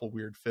a couple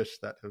weird fish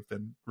that have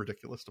been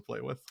ridiculous to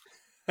play with.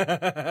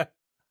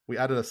 we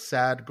added a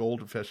sad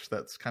goldfish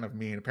that's kind of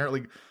mean.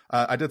 Apparently,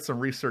 I did some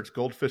research.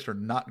 Goldfish are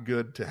not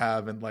good to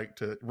have and like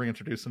to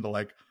reintroduce into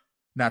like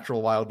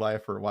natural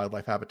wildlife or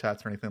wildlife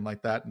habitats or anything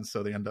like that. And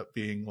so they end up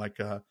being like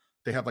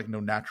they have like no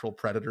natural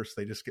predators.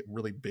 So they just get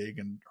really big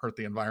and hurt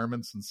the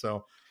environments. And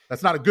so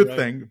that's not a good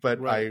thing.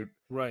 But I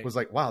was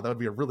like, wow, that would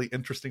be a really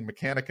interesting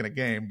mechanic in a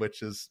game,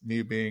 which is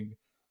me being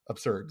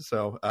absurd.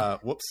 So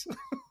whoops.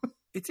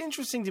 It's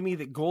interesting to me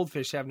that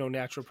goldfish have no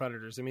natural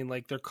predators. I mean,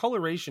 like their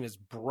coloration is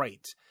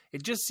bright.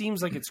 It just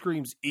seems like it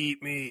screams,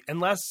 eat me.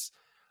 Unless,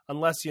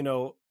 you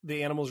know,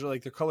 the animals are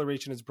like their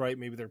coloration is bright.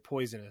 Maybe they're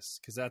poisonous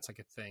because that's like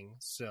a thing.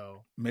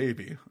 So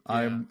maybe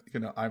I'm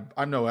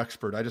no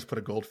expert. I just put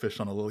a goldfish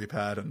on a lily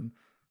pad and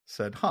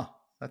said, huh,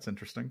 that's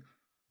interesting.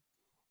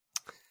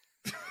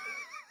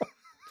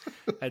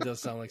 That does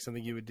sound like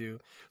something you would do.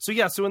 So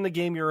yeah. So in the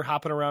game, you're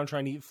hopping around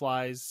trying to eat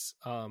flies.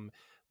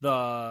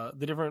 The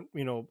different,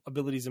 you know,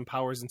 abilities and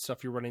powers and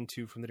stuff you run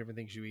into from the different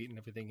things you eat and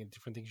everything and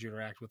different things you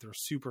interact with are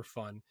super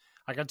fun.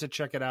 I got to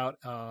check it out.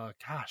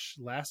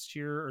 Last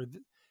year or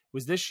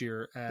was this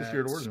year? This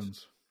year at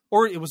Origins.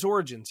 Or it was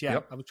Origins. Yeah.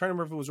 Yep. I was trying to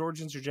remember if it was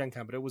Origins or Gen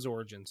Con, but it was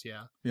Origins.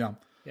 Yeah. Yeah.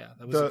 Yeah.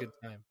 That was a good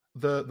time.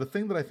 The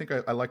thing that I think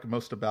I like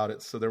most about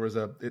it, so there was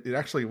it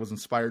actually was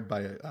inspired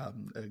by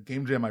a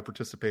game jam I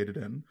participated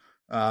in.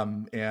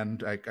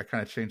 And I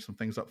kind of changed some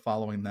things up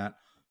following that,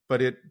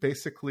 but it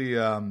basically,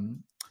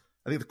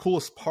 I think the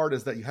coolest part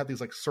is that you have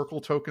these like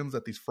circle tokens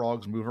that these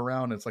frogs move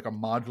around. It's like a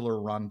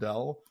modular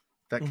rondelle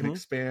that can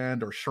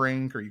expand or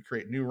shrink, or you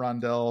create new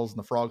rondelles and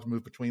the frogs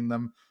move between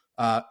them.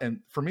 And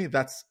for me,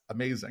 that's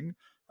amazing.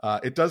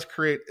 It does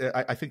create,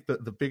 I think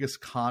the biggest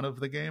con of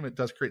the game, it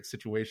does create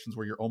situations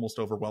where you're almost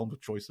overwhelmed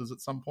with choices at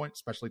some point,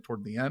 especially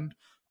toward the end,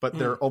 but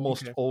they're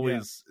almost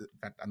always,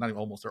 not even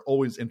almost, they're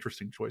always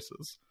interesting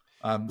choices.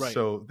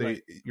 So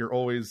you're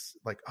always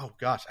like, oh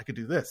gosh, I could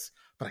do this,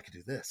 but I could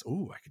do this.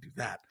 Ooh, I could do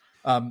that.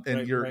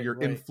 And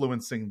you're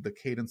influencing the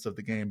cadence of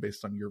the game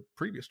based on your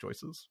previous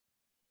choices.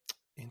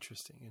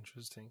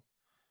 Interesting.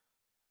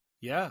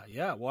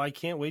 Yeah. Well, I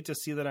can't wait to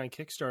see that on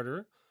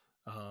Kickstarter.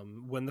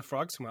 When the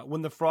frogs come out.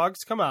 When the frogs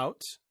come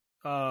out,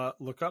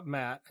 look up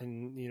Matt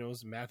and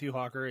it's Matthew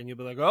Hocker, and you'll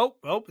be like, oh,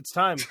 it's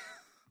time.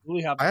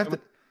 Really happy.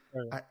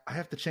 I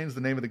have to change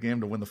the name of the game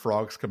to When the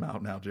Frogs Come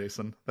Out now,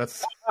 Jason.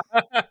 That's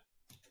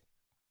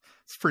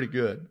it's pretty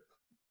good.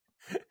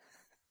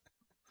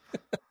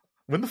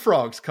 When the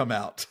Frogs Come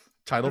Out,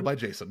 titled by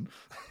Jason.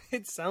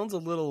 It sounds a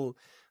little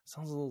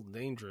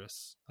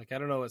dangerous. Like, I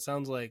don't know. It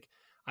sounds like,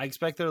 I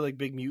expect they're like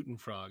big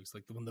mutant frogs,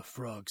 like when the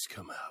frogs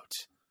come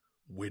out.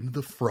 When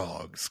the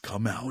frogs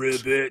come out.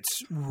 Ribbit.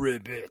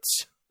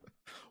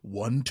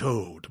 One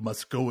toad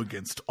must go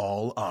against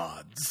all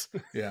odds.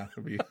 Yeah.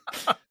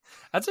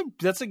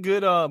 That's a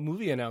good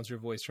movie announcer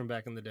voice from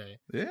back in the day.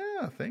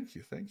 Yeah. Thank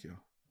you.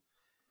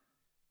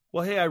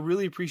 Well, hey, I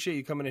really appreciate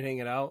you coming and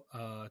hanging out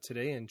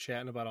today and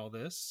chatting about all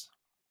this.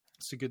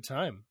 It's a good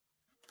time.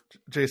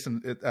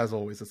 Jason, as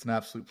always, it's an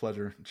absolute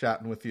pleasure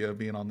chatting with you,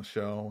 being on the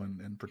show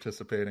and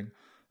participating.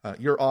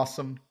 You're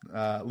awesome.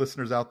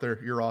 Listeners out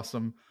there, you're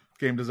awesome.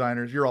 Game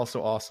designers, you're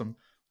also awesome.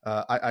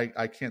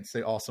 I can't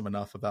say awesome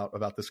enough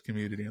about this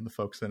community and the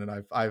folks in it.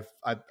 I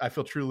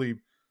feel truly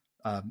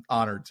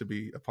honored to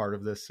be a part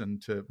of this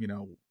and to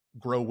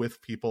grow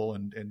with people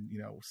and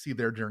see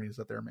their journeys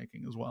that they're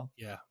making as well.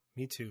 Yeah,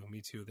 me too.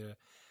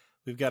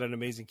 We've got an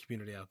amazing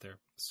community out there.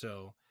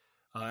 So,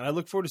 and I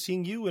look forward to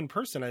seeing you in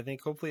person. I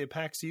think hopefully at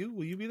PAX U.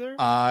 Will you be there?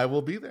 I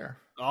will be there.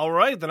 All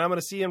right, then I'm going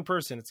to see you in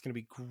person. It's going to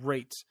be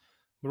great.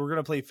 We're going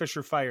to play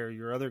Fisher Fire,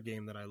 your other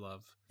game that I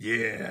love.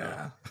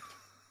 Yeah.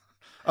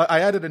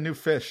 I added a new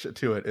fish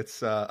to it.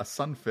 It's a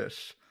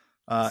sunfish.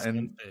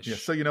 And yeah,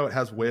 so it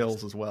has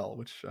whales as well,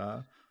 which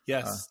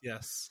yes. Yeah.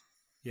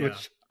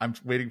 Which I'm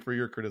waiting for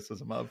your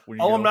criticism of.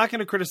 I'm not going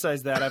to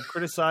criticize that. I've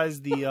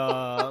criticized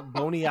the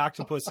bony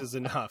octopuses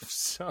enough.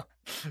 So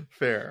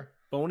fair.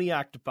 Bony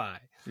octopi.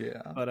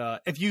 Yeah.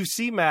 But if you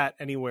see Matt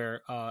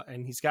anywhere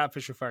and he's got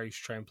Fisher Fire, you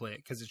should try and play it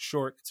because it's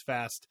short, it's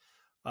fast,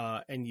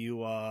 and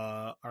you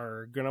are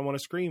going to want to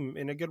scream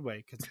in a good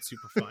way because it's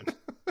super fun.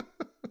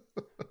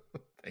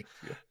 Thank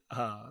you.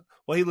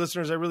 Well, hey,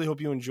 listeners, I really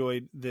hope you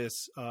enjoyed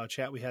this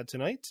chat we had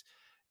tonight.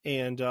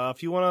 And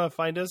if you want to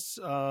find us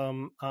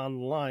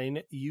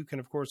online, you can,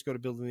 of course, go to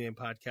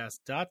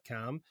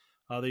buildingthegamepodcast.com.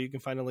 There you can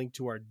find a link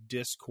to our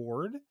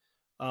Discord.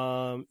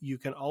 You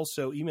can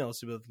also email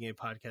us at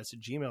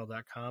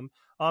buildingthegamepodcast@gmail.com.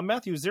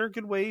 Matthew, is there a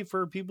good way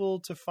for people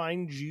to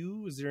find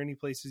you? Is there any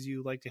places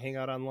you like to hang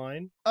out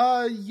online?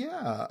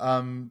 Yeah.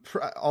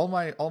 All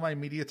my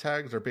media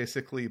tags are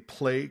basically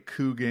Play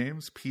Coo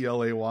Games,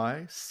 PlayCoo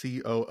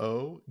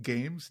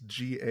Games,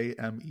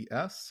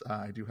 GAMES.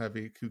 I do have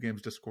a Coo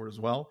Games Discord as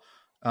well.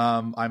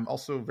 I'm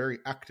also very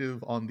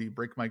active on the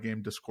Break My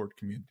Game Discord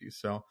community.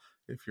 So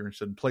if you're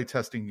interested in play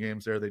testing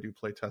games there, they do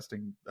play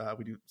testing.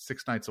 We do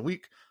 6 days a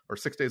week,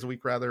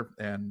 rather.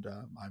 And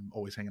I'm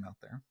always hanging out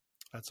there.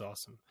 That's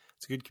awesome.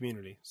 It's a good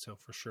community. So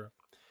for sure.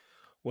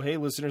 Well, hey,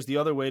 listeners, the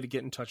other way to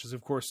get in touch is,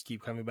 of course,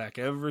 keep coming back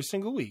every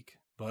single week.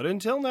 But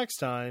until next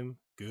time,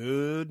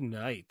 good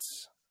night.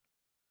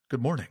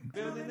 Good morning.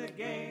 Building the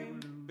game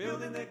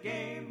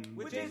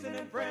with Jason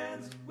and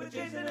friends, with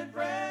Jason and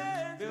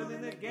friends. Building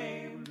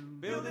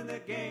the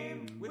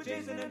game with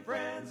Jason and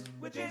friends,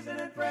 with Jason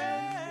and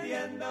friends. The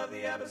end of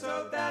the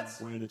episode, that's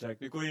when it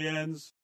technically ends.